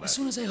start and all that. As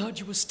soon as I heard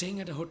you were staying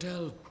at a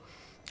hotel,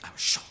 I was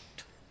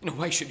shocked.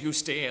 Why should you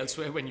stay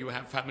elsewhere when you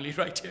have family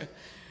right here?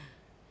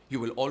 You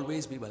will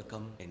always be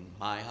welcome in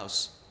my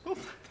house. Oh,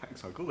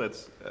 thanks, Uncle.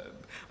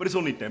 But it's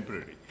only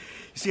temporary.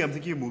 You see, I'm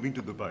thinking of moving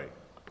to Dubai.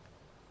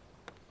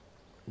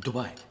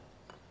 Dubai?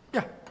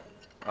 Yeah.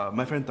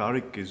 My friend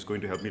Tariq is going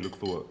to help me look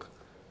for work.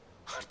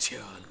 Oh,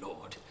 dear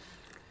Lord.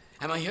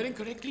 Am I hearing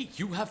correctly?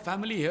 You have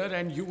family here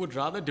and you would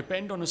rather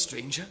depend on a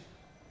stranger?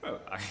 Well,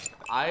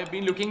 I've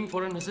been looking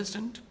for an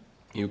assistant.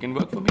 You can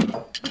work for me.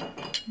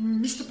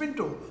 Mr.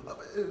 Pinto,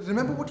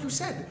 remember what you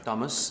said?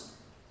 Thomas,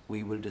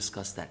 we will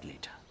discuss that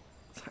later.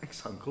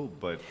 Thanks, Uncle,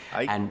 but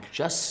And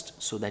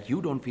just so that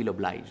you don't feel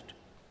obliged,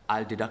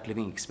 I'll deduct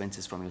living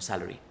expenses from your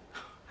salary.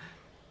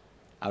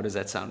 How does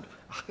that sound?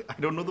 I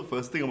don't know the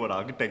first thing about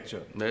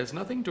architecture. There's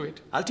nothing to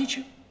it. I'll teach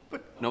you.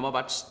 But no more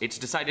buts. It's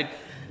decided.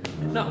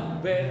 Now,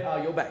 where are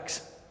your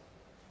bags?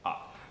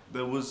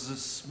 There was a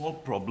small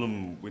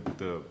problem with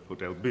the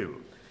hotel bill.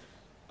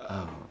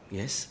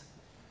 Yes?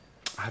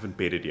 I haven't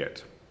paid it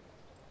yet.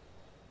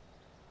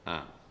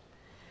 Now,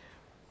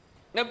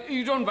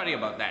 you don't worry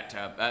about that.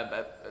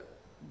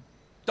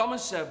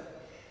 Thomas,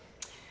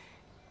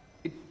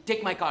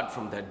 take my card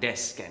from the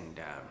desk and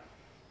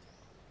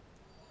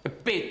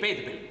pay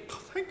the bill.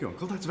 Oh, thank you,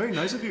 Uncle. That's very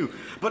nice of you.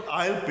 But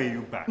I'll pay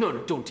you back. No,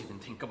 don't even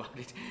think about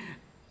it.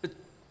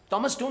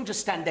 Thomas, don't just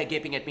stand there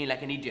gaping at me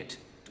like an idiot.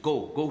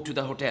 Go to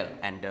the hotel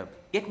and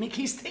get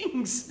Mickey's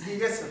things.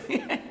 Yes,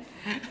 sir.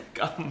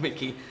 Come,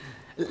 Mickey.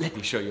 Let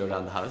me show you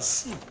around the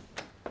house.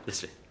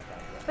 This way.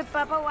 But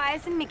Papa, why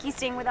isn't Mickey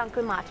staying with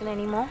Uncle Martin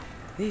anymore?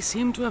 They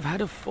seem to have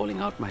had a falling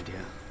out, my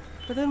dear.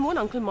 But then won't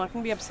Uncle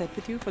Martin be upset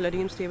with you for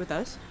letting him stay with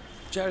us?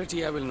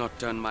 Charity, I will not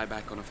turn my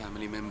back on a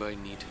family member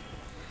in need.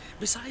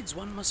 Besides,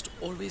 one must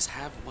always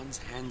have one's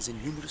hands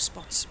in numerous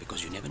pots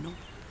because you never know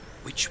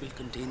which will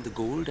contain the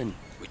gold and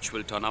which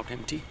will turn out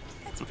empty.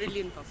 That's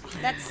brilliant, Papa.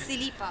 That's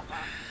silly,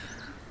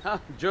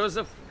 Papa.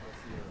 Joseph.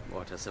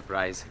 What a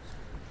surprise.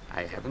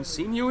 I haven't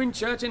seen you in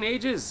church in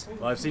ages.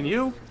 Well, I've seen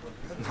you.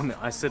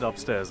 I sit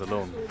upstairs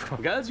alone.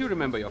 Girls, you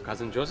remember your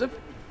cousin Joseph?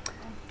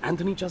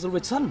 Anthony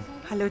Chuzzlewit's son.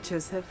 Hello,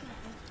 Joseph.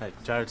 Hey,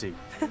 Charity.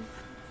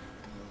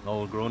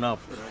 All grown up.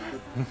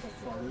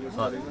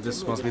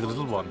 This must be the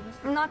little one.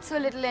 Not so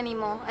little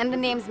anymore, and the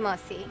name's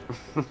Mercy.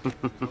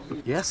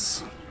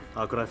 Yes.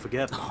 How could I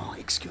forget? Oh,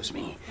 excuse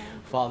me.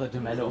 Father de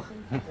Mello.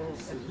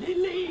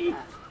 Lily!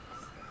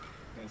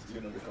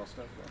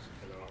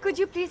 Could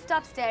you please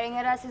stop staring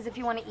at us as if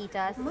you want to eat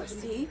us?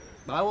 Mercy.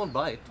 I won't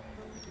bite.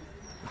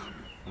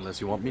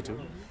 Unless you want me to.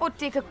 Or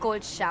take a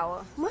cold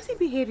shower. Mercy,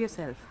 behave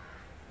yourself.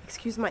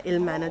 Excuse my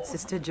ill-mannered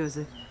sister,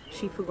 Joseph.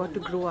 She forgot to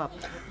grow up.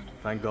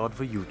 Thank God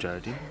for you,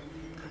 Charity.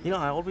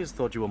 I always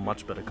thought you were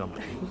much better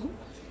company.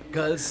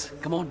 Girls,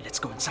 come on, let's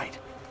go inside.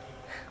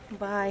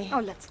 Bye. Oh,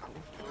 let's go.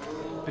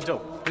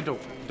 Pinto,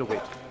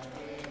 wait.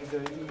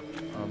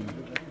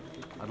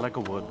 I'd like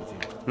a word with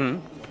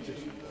you.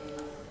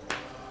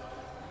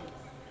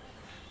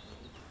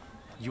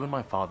 You and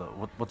my father,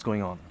 what's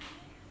going on?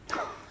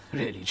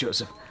 Really,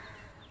 Joseph?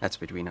 That's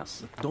between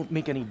us. Don't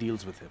make any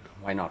deals with him.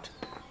 Why not?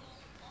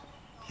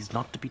 He's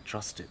not to be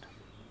trusted.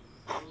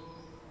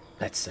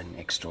 That's an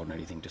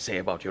extraordinary thing to say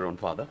about your own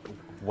father.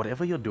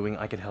 Whatever you're doing,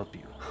 I can help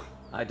you.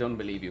 I don't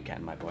believe you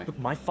can, my boy. But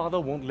my father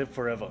won't live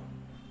forever.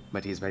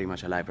 But he's very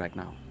much alive right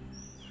now.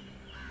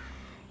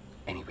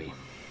 Anyway,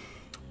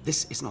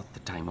 this is not the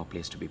time or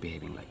place to be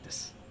behaving like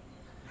this.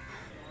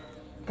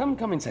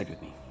 Come inside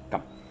with me.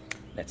 Come.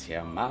 Let's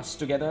hear Mass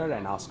together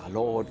and ask our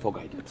Lord for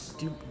guidance.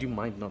 Do you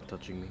mind not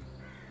touching me?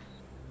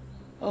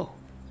 Oh,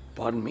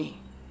 pardon me.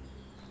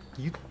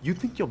 You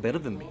think you're better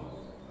than me.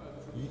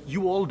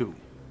 You all do.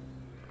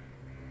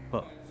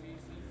 Well,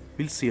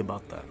 we'll see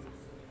about that.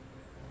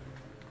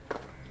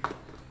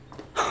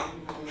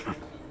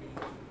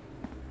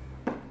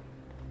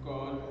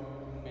 God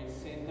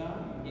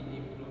Messena in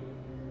Hebrew.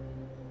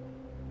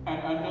 And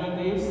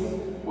under this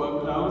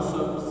were crowds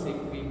of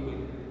sick people,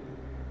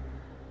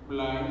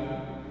 blind,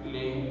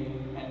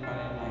 lame, and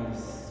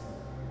paralyzed.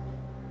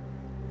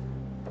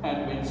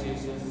 And when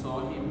Jesus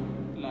saw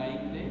him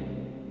lying there,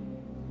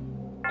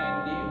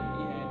 and knew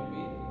he had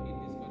been in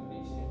this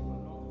condition for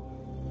long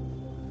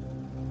time.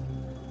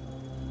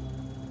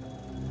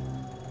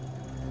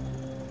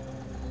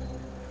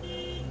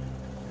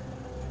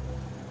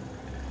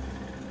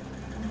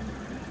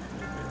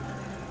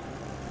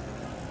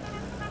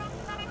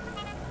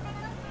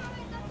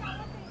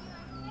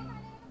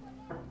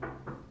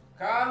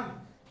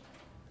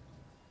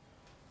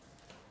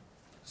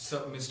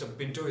 Sir, Mr.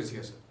 Pinto is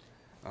here, sir.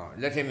 Oh,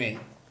 let him in.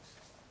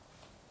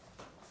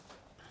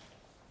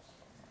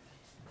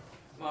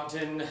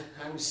 Martin,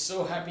 I'm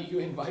so happy you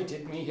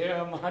invited me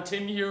here.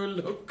 Martin, you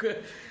look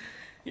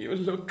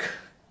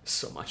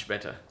so much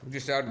better. You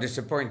sound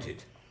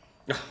disappointed.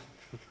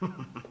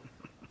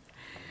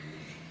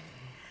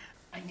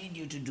 I need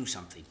you to do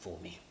something for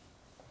me.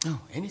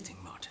 Oh, anything,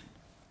 Martin.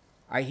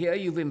 I hear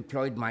you've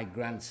employed my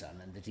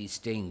grandson and that he's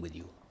staying with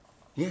you.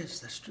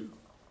 Yes, that's true.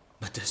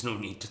 But there's no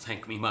need to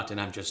thank me, Martin.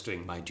 I'm just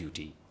doing my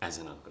duty as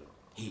an uncle.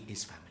 He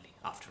is family,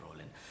 after all.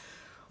 And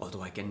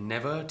although I can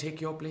never take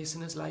your place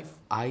in his life,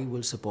 I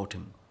will support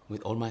him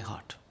with all my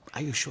heart.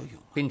 I assure you.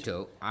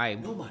 Pinto,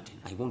 No, Martin,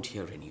 I won't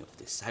hear any of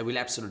this. I will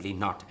absolutely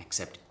not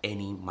accept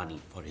any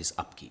money for his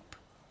upkeep.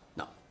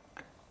 Now,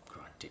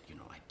 granted,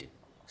 I did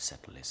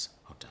settle his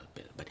hotel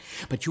bill.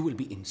 But you will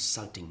be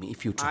insulting me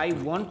if you try I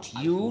to... want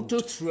you to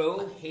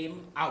throw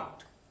him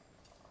out.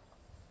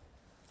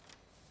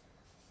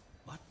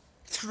 What?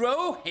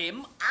 Throw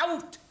him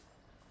out!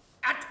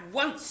 At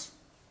once!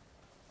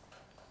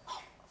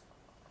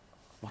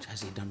 What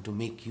has he done to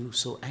make you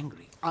so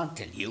angry? I'll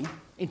tell you.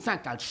 In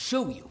fact, I'll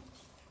show you.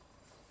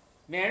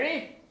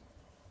 Mary?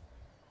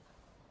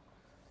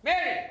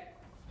 Mary!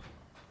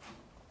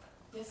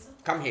 Yes, sir?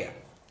 Come here.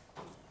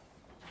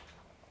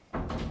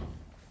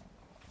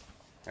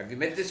 Have you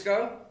met this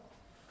girl?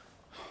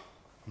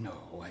 No,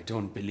 I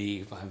don't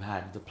believe I've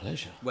had the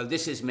pleasure. Well,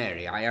 this is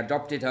Mary. I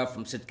adopted her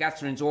from St.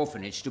 Catherine's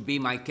Orphanage to be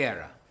my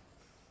carer.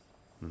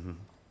 Mm-hmm.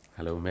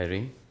 Hello,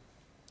 Mary.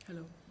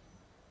 Hello.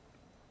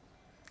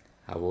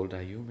 How old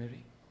are you,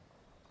 Mary?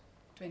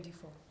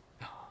 24.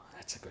 Oh,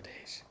 that's a good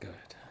age.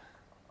 Good.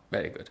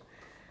 Very good.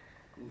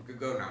 You could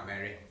go now,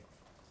 Mary.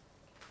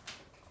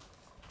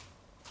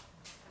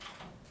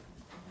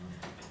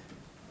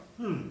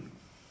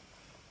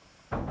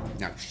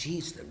 Now,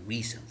 she's the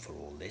reason for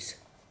all this.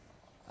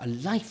 A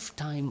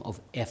lifetime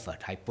of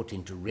effort I put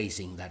into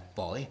raising that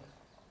boy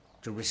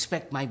to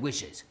respect my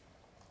wishes.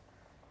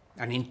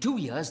 And in 2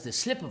 years, the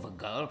slip of a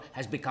girl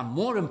has become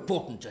more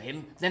important to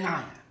him than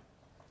I am.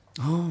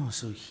 Oh,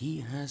 so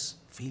he has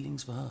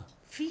feelings for her.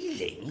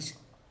 Feelings?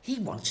 He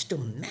wants to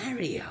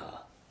marry her.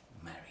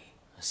 Marry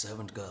a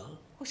servant girl?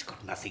 It's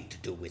got nothing to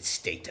do with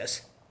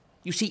status.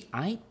 You see,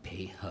 I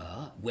pay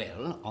her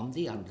well on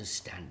the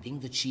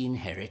understanding that she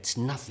inherits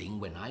nothing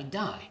when I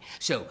die.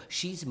 So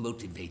she's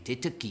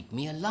motivated to keep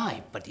me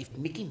alive. But if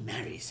Mickey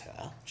marries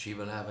her... She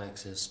will have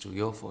access to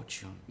your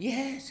fortune.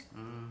 Yes.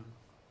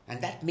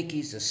 And that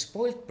Mickey's a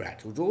spoilt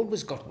brat who'd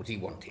always got what he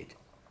wanted.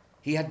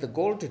 He had the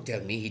gall to tell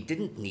me he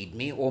didn't need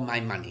me or my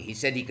money. He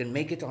said he can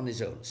make it on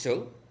his own.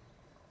 So,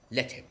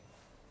 let him.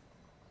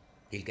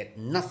 He'll get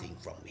nothing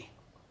from me.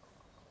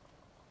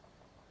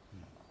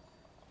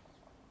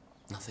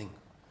 Nothing.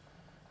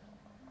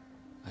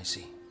 I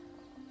see.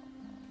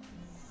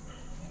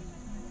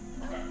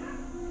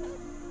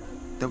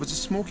 There was a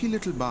smoky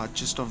little bar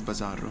just off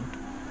Bazaar Road.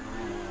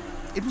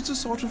 It was the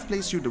sort of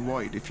place you'd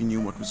avoid if you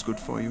knew what was good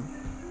for you.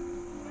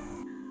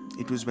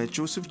 It was where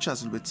Joseph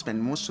Chuzzlewit spent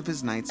most of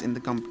his nights in the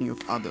company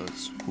of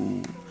others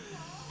who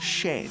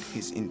shared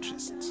his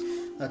interests.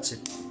 That's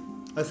it.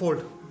 I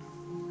fold.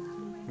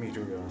 Me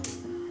too, yeah.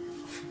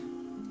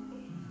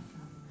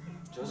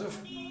 Joseph,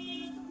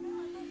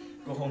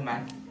 go home,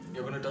 man.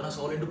 You're going to turn us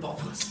all into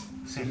paupers.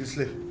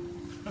 Seriously.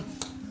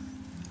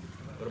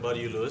 What about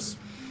you, Louis?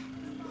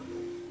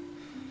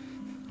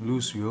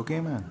 Louis, you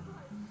okay, man?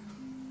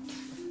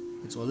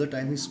 It's all the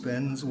time he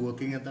spends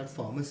working at that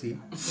pharmacy,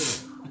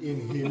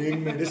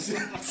 inhaling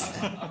medicines.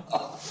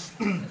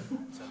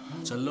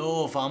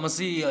 Chalo,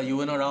 pharmacy, are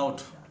you in or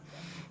out?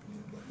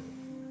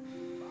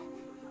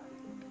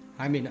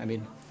 I'm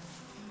in.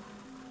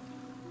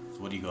 So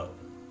what do you got?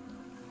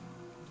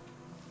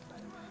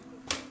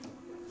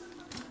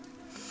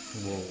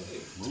 Whoa.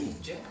 Two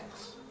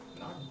jacks.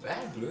 Not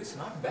bad, Louis,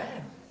 not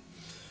bad.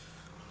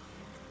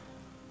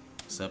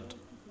 Except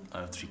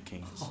I have 3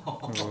 kings. Oh.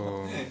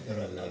 You're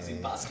a lousy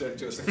bastard,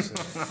 Joseph.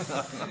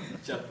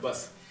 Shut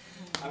bus.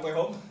 I'm going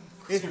home.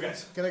 Hey, you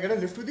guys. Can I get a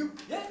lift with you?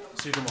 Yeah.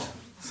 See you tomorrow.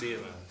 See you,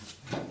 man.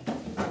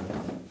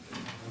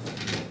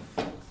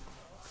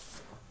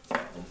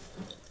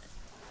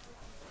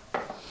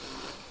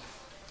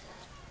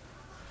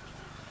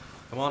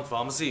 Come on,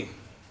 pharmacy.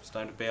 It's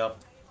time to pay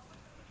up.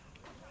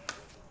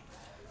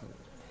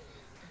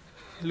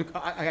 Look,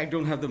 I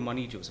don't have the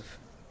money, Joseph.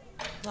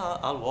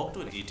 I'll walk to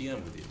an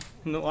ATM with you.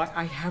 No,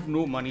 I have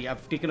no money.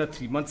 I've taken a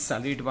 3-month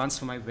salary advance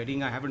for my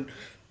wedding. I haven't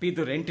paid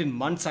the rent in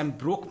months. I'm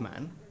broke,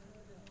 man.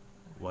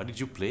 Why did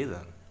you play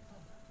then?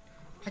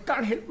 I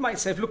can't help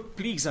myself. Look,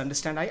 please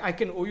understand. I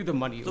can owe you the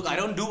money. Look, okay? I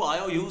don't do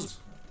IOUs.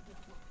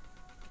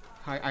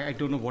 I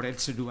don't know what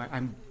else to do.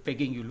 I'm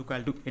begging you. Look,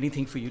 I'll do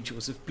anything for you,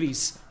 Joseph.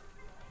 Please.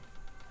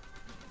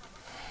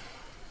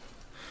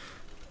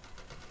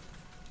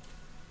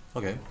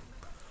 Okay.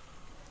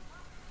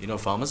 You know,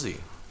 pharmacy.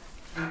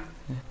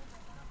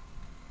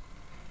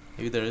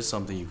 Maybe there is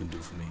something you can do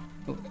for me.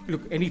 Oh,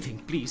 look, anything,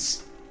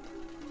 please.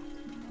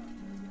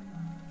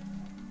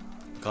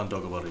 Can't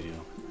talk about it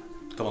here.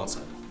 Come on,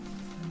 sir.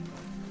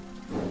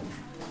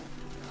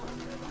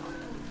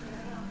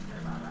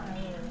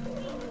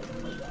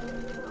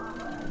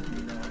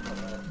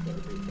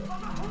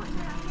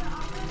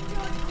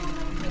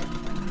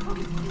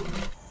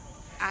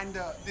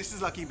 And this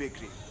is Lucky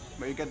Bakery,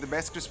 where you get the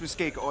best Christmas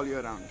cake all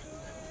year round.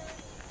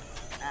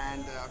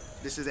 And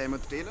this is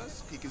Ahmed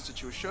Taylor's. He can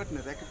stitch you a shirt in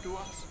a record 2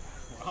 hours.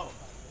 Wow.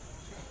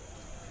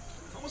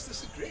 Thomas,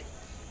 this is great.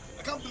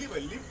 I can't believe I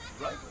lived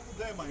right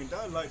over there my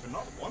entire life and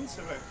not once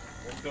have I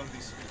walked down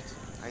these streets.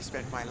 I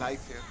spent my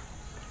life here.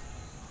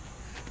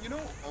 You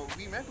know,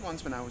 we met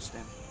once when I was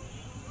 10.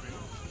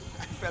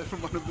 I fell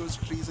from one of those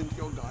trees into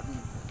your garden.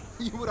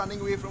 You were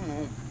running away from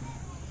home.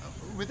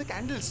 With a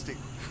candlestick.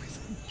 With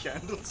a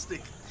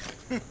candlestick?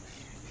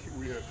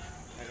 Weird.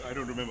 I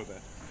don't remember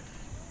that.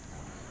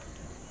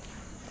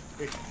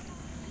 Hey,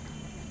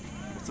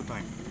 what's the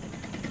time?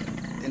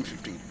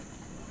 10:15.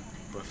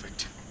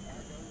 Perfect.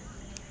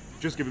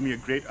 Just given me a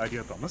great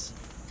idea, Thomas.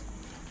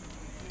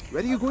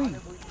 Where are you going?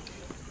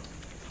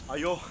 Are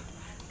your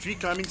tree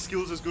climbing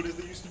skills as good as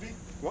they used to be?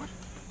 What?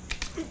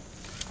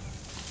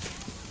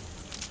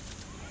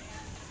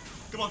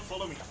 Come on,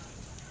 follow me.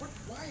 But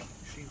why?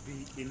 She'll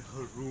be in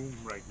her room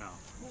right now.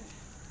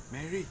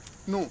 Mary?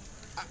 No.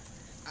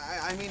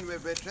 I mean,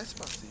 we're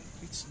trespassing.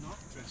 It's not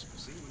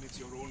trespassing when it's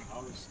your own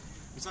house.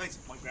 Besides,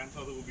 my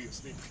grandfather will be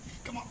asleep.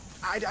 Come on.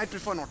 I'd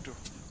prefer not to.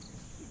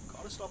 You've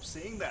got to stop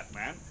saying that,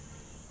 man.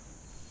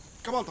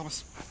 Come on,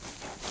 Thomas.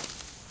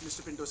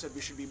 Mr. Pinto said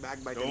we should be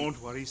back by 10.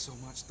 Don't worry so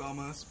much,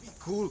 Thomas. Be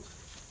cool.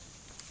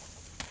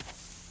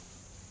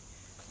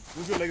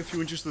 Move your leg a few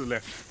inches to the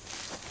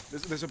left.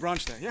 There's a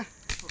branch there, yeah?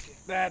 Okay.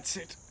 That's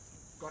it.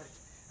 Got it.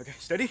 Okay,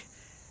 steady.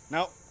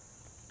 Now,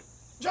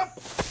 jump!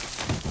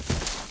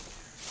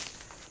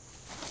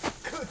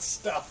 Good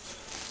stuff.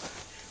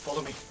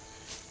 Follow me.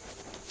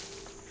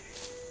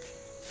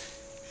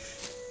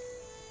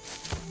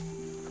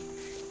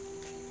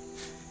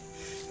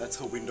 That's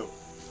her window.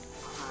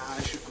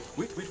 I should go.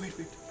 Wait.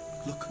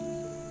 Look,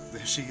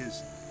 there she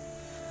is.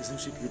 Isn't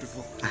she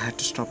beautiful? I had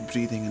to stop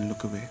breathing and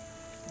look away.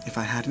 If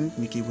I hadn't,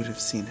 Mickey would have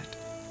seen it.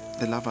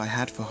 The love I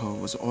had for her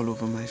was all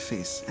over my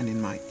face and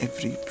in my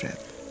every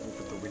breath.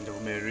 Open the window,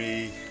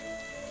 Mary.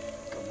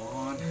 Come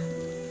on.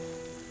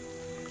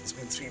 It's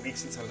been 3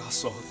 weeks since I last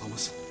saw her,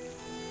 Thomas.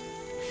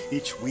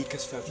 Each week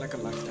has felt like a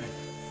lifetime.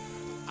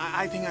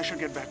 I think I should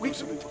get back. Wait.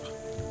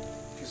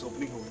 She's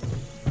opening her window.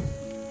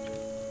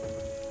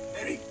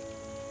 Mary!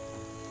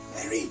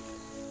 Mary!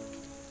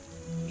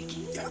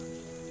 Mickey? Yeah,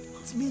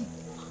 it's me.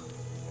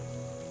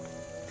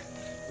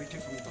 Wait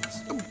here for me,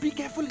 Thomas. Oh, be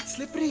careful, it's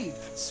slippery.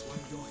 That's why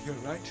you're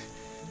here, right?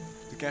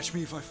 To catch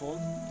me if I fall.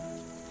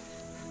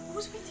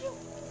 Who's with you?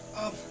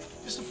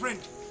 Just a friend.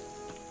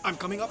 I'm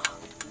coming up.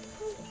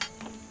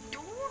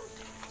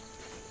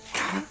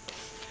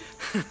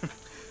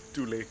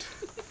 Too late.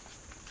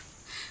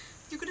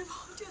 You could have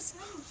hurt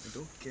yourself. I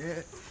don't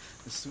care.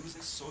 As soon as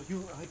I saw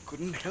you, I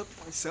couldn't help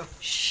myself.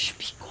 Shh,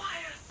 be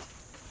quiet.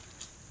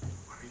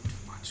 Worrying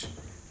too much.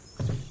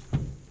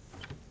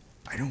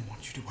 I don't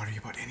want you to worry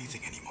about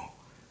anything anymore.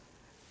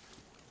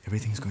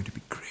 Everything's going to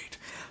be great.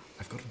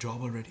 I've got a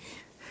job already.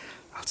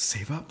 I'll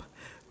save up,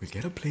 we'll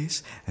get a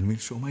place, and we'll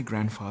show my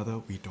grandfather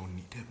we don't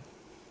need him.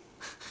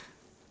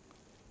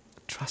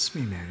 Trust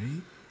me,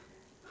 Mary.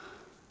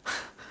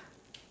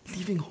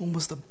 Leaving home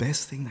was the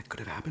best thing that could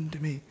have happened to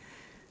me.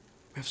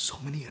 We have so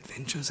many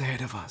adventures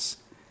ahead of us.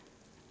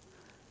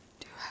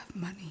 Do you have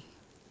money?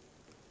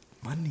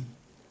 Money?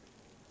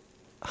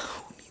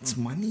 Who needs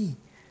money?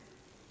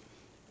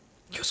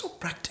 You're so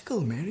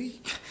practical,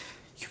 Mary.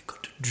 You've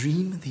got to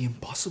dream the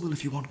impossible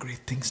if you want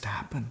great things to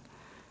happen.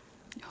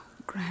 Your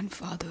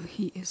grandfather,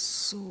 he is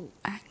so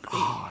angry.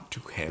 Oh, to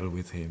hell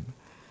with him.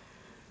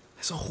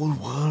 There's a whole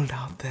world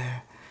out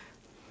there.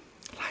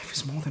 Life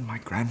is more than my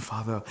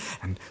grandfather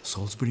and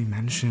Salisbury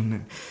Mansion.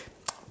 And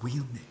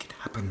we'll make it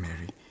happen,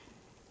 Mary.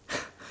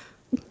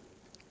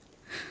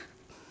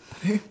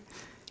 Hey,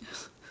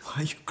 why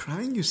are you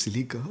crying, you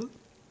silly girl?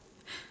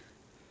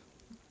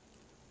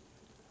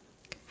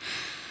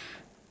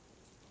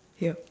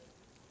 Here,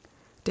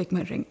 take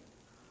my ring.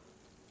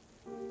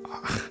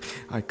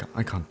 I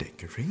can't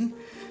take your ring.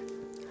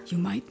 You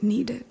might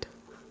need it.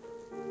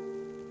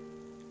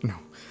 No.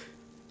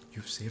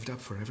 You've saved up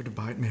forever to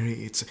buy it, Mary.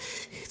 It's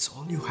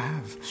all you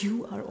have.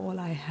 You are all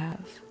I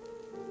have.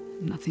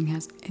 Nothing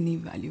has any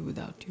value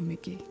without you,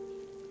 Mickey.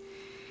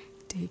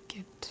 Take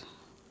it.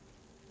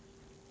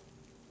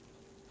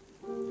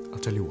 I'll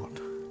tell you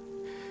what.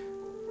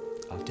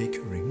 I'll take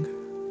your ring,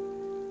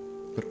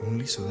 but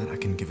only so that I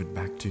can give it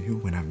back to you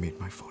when I've made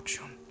my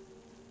fortune.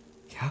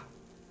 Yeah?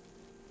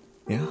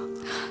 Yeah?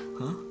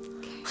 Huh?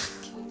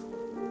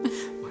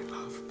 My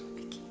love.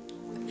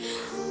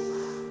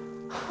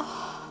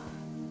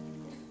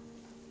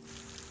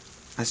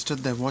 I stood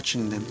there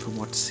watching them for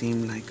what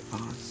seemed like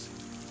hours.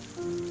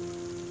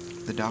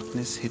 The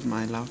darkness hid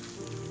my love.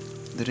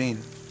 The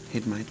rain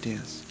hid my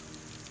tears.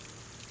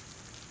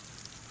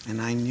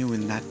 And I knew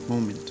in that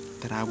moment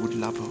that I would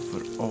love her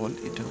for all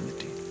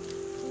eternity.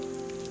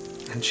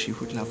 And she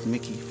would love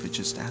Mickey for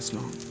just as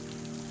long.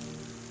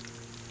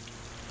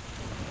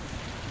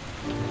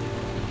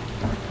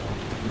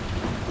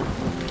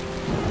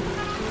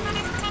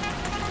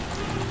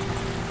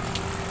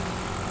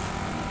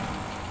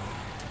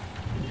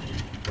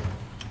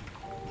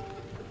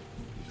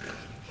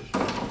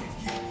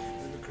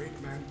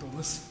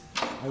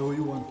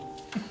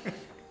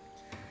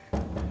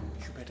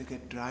 better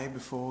get dry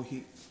before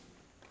he...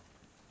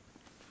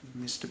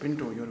 Mr.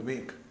 Pinto, you're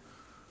awake.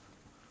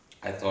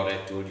 I thought I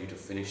told you to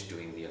finish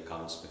doing the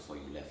accounts before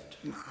you left.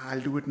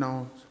 I'll do it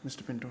now,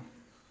 Mr. Pinto.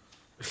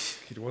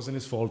 It wasn't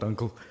his fault,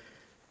 Uncle.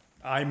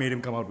 I made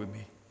him come out with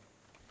me.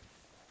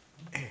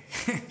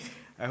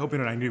 I hope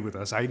you're not angry with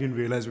us. I didn't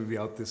realize we'd be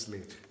out this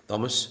late.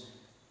 Thomas,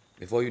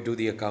 before you do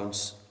the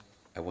accounts,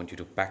 I want you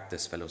to pack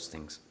this fellow's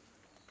things.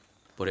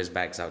 Put his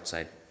bags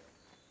outside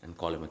and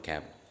call him a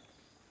cab.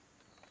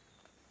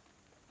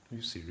 Are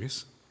you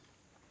serious?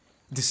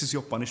 This is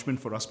your punishment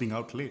for us being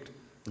out late?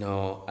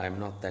 No, I'm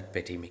not that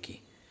petty,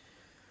 Mickey.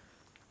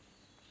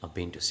 I've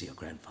been to see your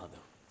grandfather.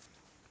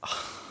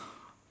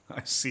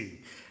 I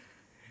see.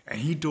 And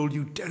he told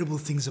you terrible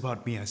things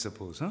about me, I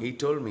suppose, huh? He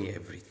told me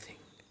everything.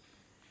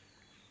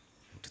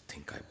 To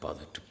think I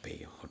bothered to pay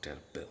your hotel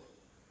bill.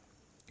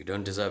 You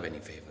don't deserve any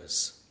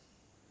favors.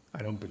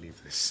 I don't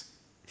believe this.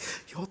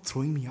 You're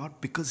throwing me out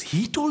because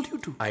he told you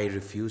to. I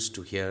refuse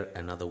to hear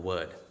another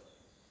word.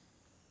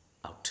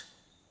 Out.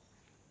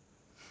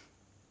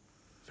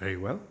 Very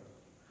well.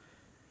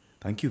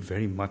 Thank you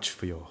very much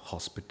for your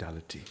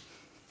hospitality.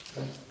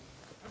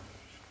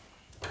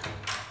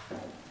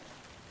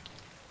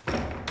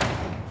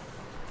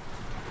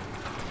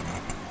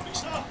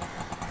 Riksha!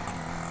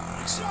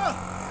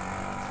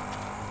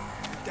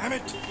 Damn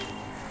it!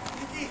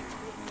 Mickey,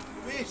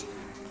 wait.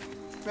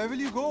 Where will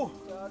you go?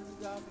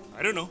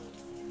 I don't know.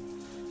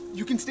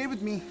 You can stay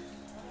with me.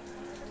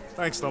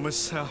 Thanks,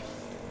 Thomas.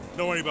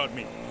 Don't worry about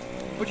me.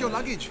 But your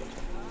luggage?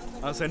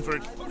 I'll send for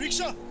it.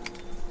 Riksha!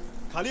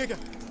 खाली है क्या?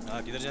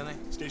 हाँ, किधर जाना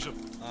है? Station.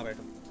 हाँ,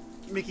 बैठो.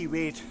 Mickey,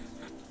 wait.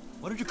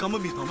 Why don't you come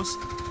with me, Thomas?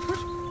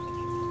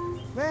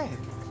 Where?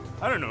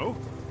 I don't know.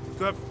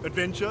 To have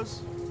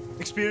adventures,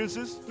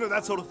 experiences,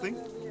 that sort of thing.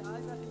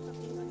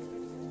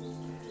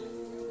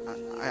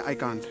 I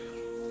can't.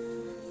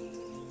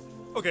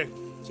 Okay,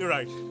 you're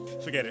right.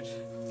 Forget it.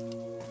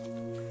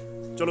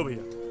 Chalo,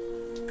 bhaiya.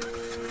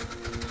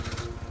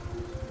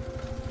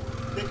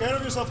 Take care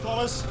of yourself,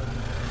 Thomas.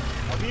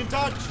 I'll be in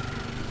touch.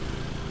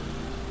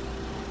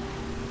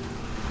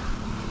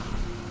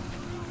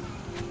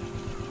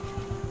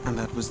 And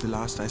that was the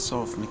last I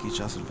saw of Mickey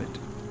Chuzzlewit.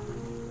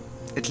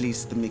 At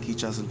least the Mickey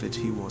Chuzzlewit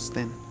he was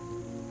then.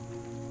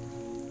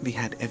 We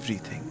had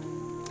everything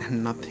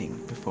and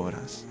nothing before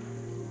us.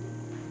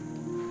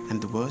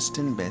 And the worst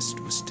and best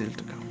was still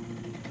to come.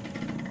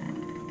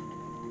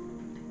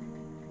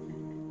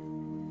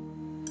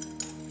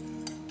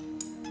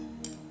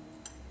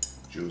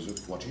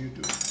 Joseph, what are you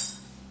doing?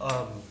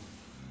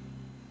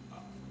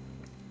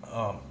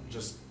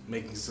 Just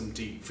making some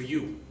tea for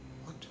you.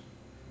 What?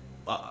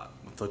 I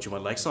thought you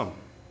might like some.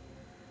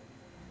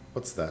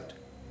 What's that?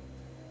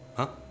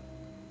 Huh?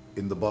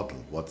 In the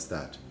bottle, what's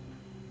that?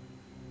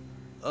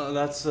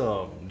 That's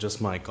just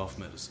my cough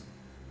medicine.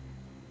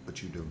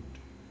 But you don't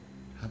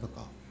have a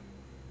cough.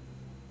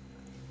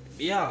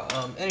 Yeah,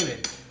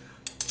 anyway.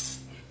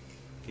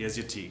 Here's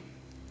your tea.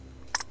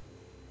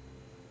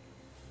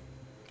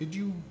 Did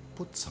you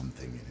put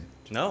something in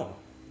it? No.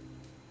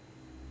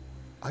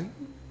 Are you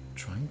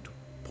trying to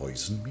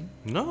poison me?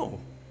 No.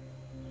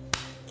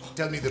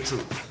 Tell me the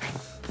truth.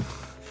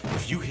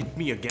 If you hit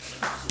me again...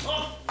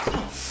 Oh!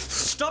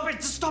 Stop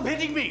it! Stop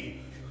hitting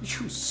me!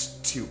 You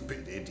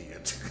stupid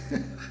idiot.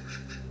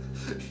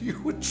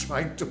 You were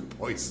trying to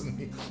poison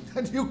me,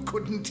 and you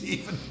couldn't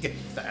even get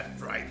that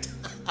right.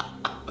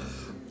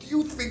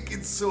 You think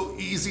it's so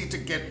easy to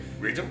get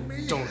rid of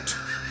me? Don't.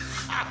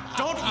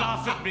 Don't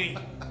laugh at me!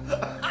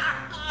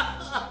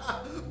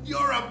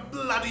 You're a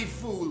bloody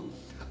fool.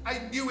 I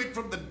knew it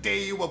from the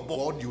day you were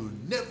born. You'll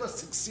never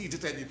succeed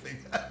at anything.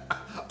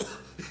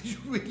 You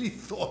really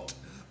thought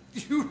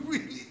it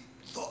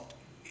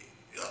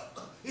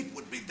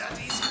would be that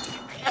easy to...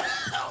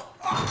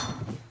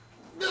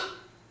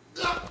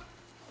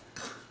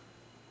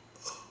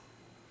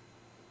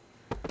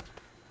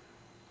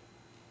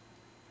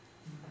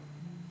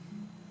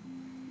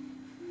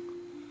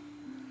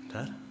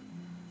 Dad?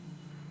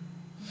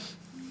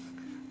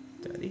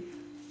 Daddy?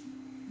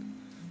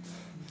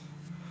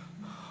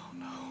 Oh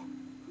no.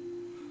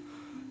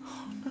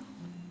 Oh no.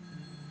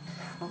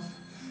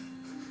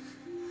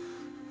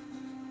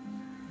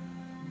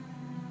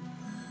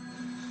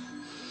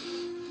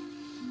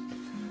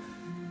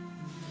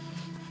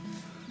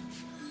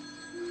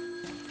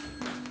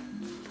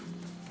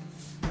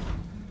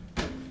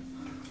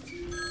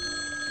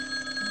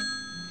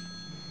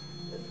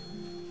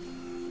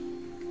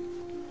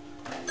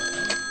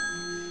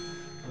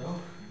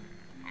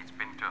 It's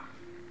Pinto.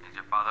 Is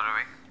your father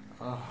awake?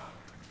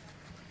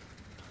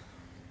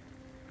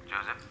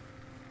 Joseph?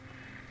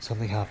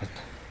 Something happened.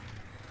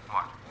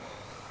 What?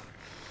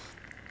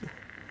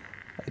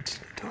 I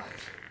didn't do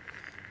it.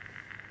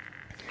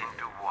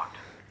 Into what?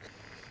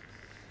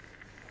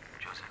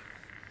 Joseph?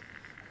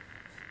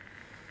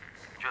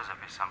 Joseph,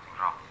 is something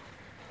wrong?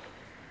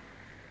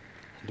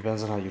 It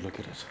depends on how you look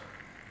at it.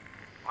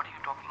 What are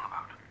you talking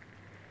about?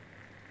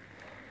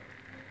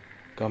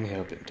 Come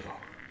here, Pinto.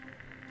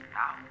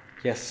 Now?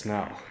 Yes,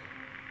 now.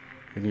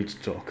 We need to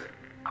talk.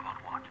 About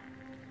what?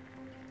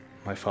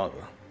 My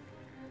father.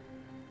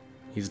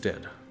 He's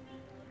dead.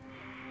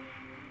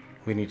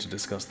 We need to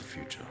discuss the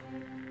future.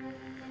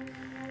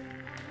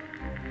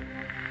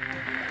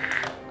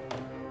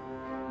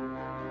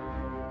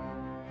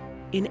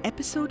 In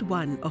episode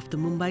 1 of the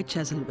Mumbai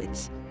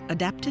Chuzzlewits,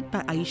 adapted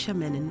by Aisha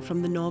Menon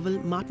from the novel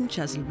Martin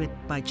Chuzzlewit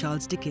by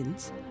Charles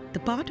Dickens, the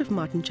part of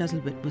Martin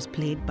Chuzzlewit was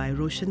played by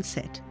Roshan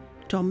Seth,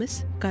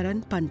 Thomas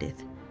Karan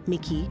Pandit,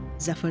 Mickey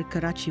Zafar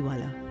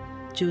Karachiwala,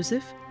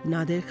 Joseph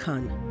Nadir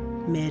Khan,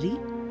 Mary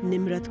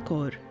Nimrat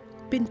Kaur,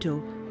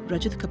 Pinto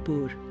Rajat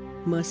Kapoor,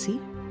 Mercy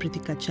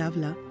Pritika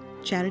Chawla,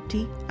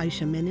 Charity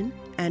Aisha Menon,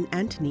 and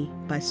Anthony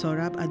by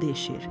Saurabh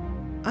Adeshir.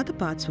 Other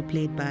parts were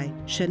played by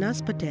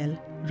Shanaz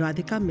Patel,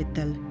 Radhika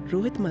Mittal,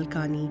 Rohit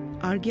Malkani,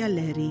 Argya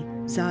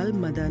Lahiri, Zal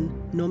Madan,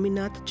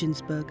 Nominath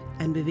Ginsberg,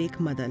 and Vivek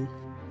Madan.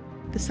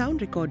 The sound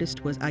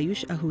recordist was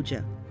Ayush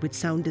Ahuja, with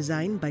sound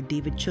design by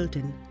David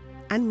Chilton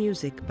and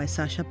music by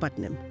Sasha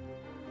Putnam.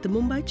 The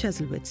Mumbai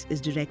Chuzzlewits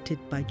is directed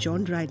by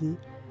John Dryden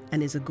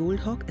and is a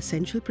Goldhawk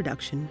Essential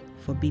production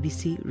for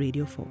BBC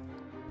Radio 4.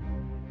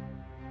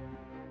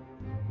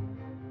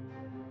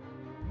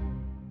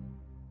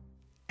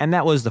 And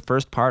that was the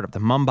first part of the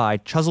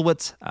Mumbai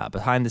Chuzzlewits.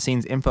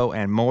 Behind-the-scenes info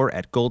and more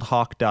at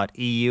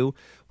goldhawk.eu.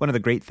 One of the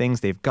great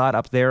things they've got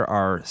up there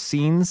are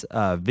scenes,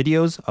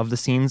 videos of the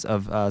scenes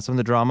of some of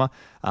the drama,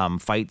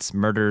 fights,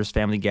 murders,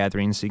 family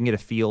gatherings, so you can get a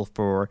feel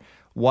for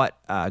what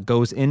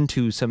goes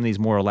into some of these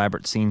more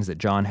elaborate scenes that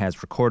John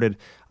has recorded.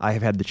 I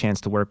have had the chance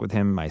to work with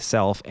him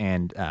myself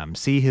and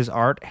see his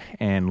art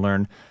and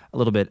learn a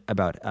little bit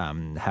about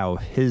how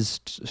his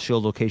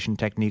shield location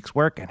techniques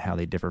work and how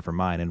they differ from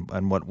mine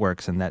and what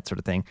works and that sort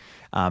of thing.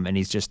 And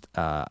he's just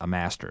a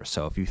master.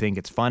 So if you think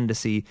it's fun to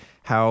see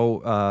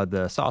how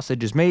the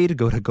sausage is made,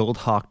 go to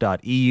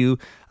goldhawk.eu.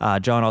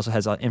 John also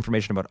has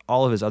information about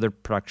all of his other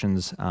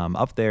productions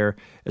up there,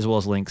 as well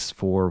as links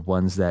for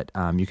ones that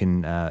you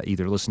can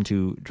either listen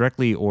to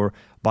directly or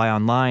buy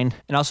online.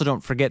 And also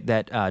don't forget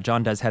that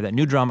John does have that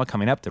new drama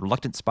coming up, The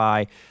Reluctant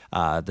Spy,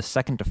 the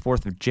 2nd to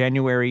 4th of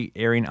January,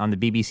 airing on the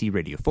BBC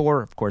Radio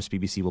 4. Of course,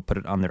 BBC will put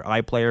it on their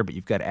iPlayer, but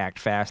you've got to act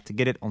fast to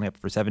get it, only up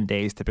for 7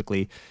 days.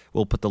 Typically,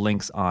 we'll put the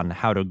links on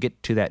how to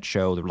get to that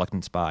show, The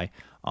Reluctant Spy,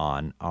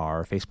 on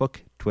our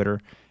Facebook,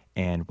 Twitter,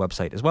 and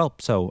website as well.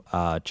 So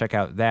check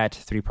out that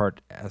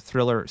 3-part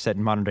thriller set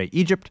in modern-day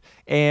Egypt.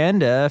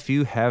 And if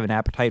you have an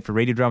appetite for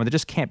radio drama that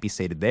just can't be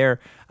sated there,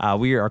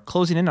 we are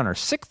closing in on our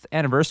 6th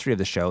anniversary of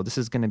the show. This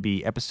is going to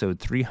be episode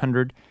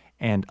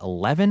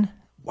 311.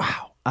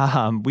 Wow.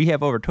 We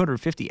have over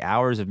 250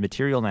 hours of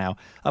material now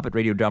up at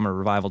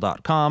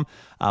radiodramarevival.com.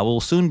 We'll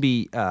soon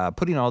be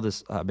putting all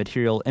this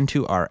material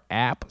into our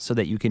app so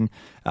that you can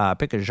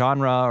pick a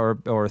genre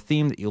or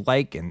theme that you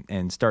like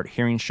and start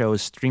hearing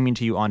shows streaming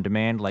to you on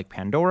demand like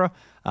Pandora.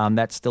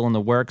 That's still in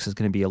the works. It's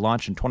going to be a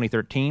launch in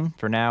 2013.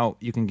 For now,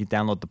 you can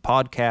download the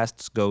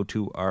podcasts, go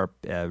to our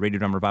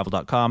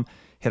radiodramarevival.com,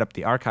 hit up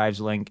the archives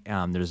link.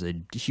 There's a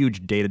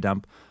huge data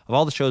dump of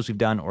all the shows we've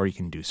done, or you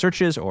can do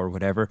searches or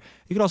whatever.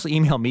 You can also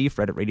email me,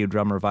 Fred at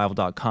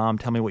radiodramarevival.com.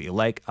 Tell me what you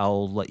like.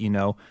 I'll let you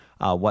know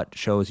what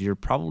shows you're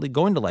probably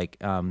going to like.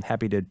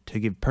 Happy to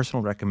give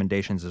personal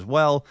recommendations as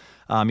well.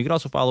 You can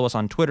also follow us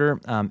on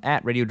Twitter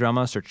at Radio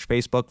Drama. Search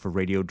Facebook for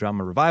Radio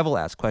Drama Revival.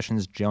 Ask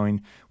questions.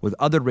 Join with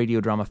other radio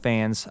drama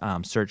fans.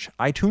 Search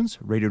iTunes,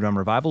 Radio Drama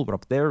Revival. We're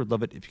up there. Would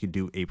love it if you could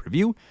do a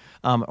review.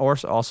 Or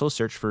also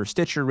search for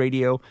Stitcher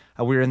Radio.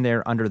 We're in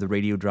there under the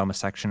Radio Drama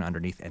section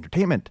underneath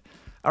Entertainment.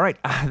 All right,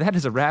 that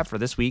is a wrap for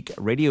this week.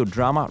 Radio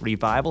Drama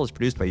Revival is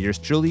produced by yours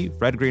truly,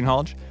 Fred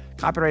Greenhalgh.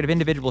 Copyright of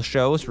individual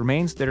shows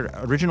remains their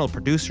original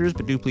producers,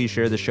 but do please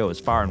share the show as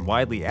far and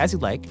widely as you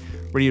like.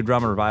 Radio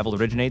Drama Revival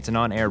originates in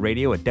on-air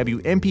radio at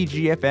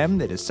WMPG-FM,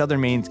 that is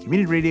Southern Maine's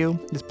community radio.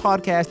 This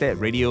podcast at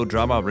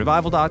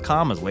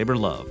radiodramarevival.com is labor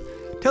love.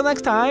 Till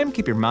next time,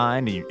 keep your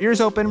mind and your ears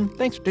open.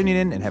 Thanks for tuning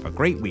in and have a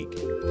great week.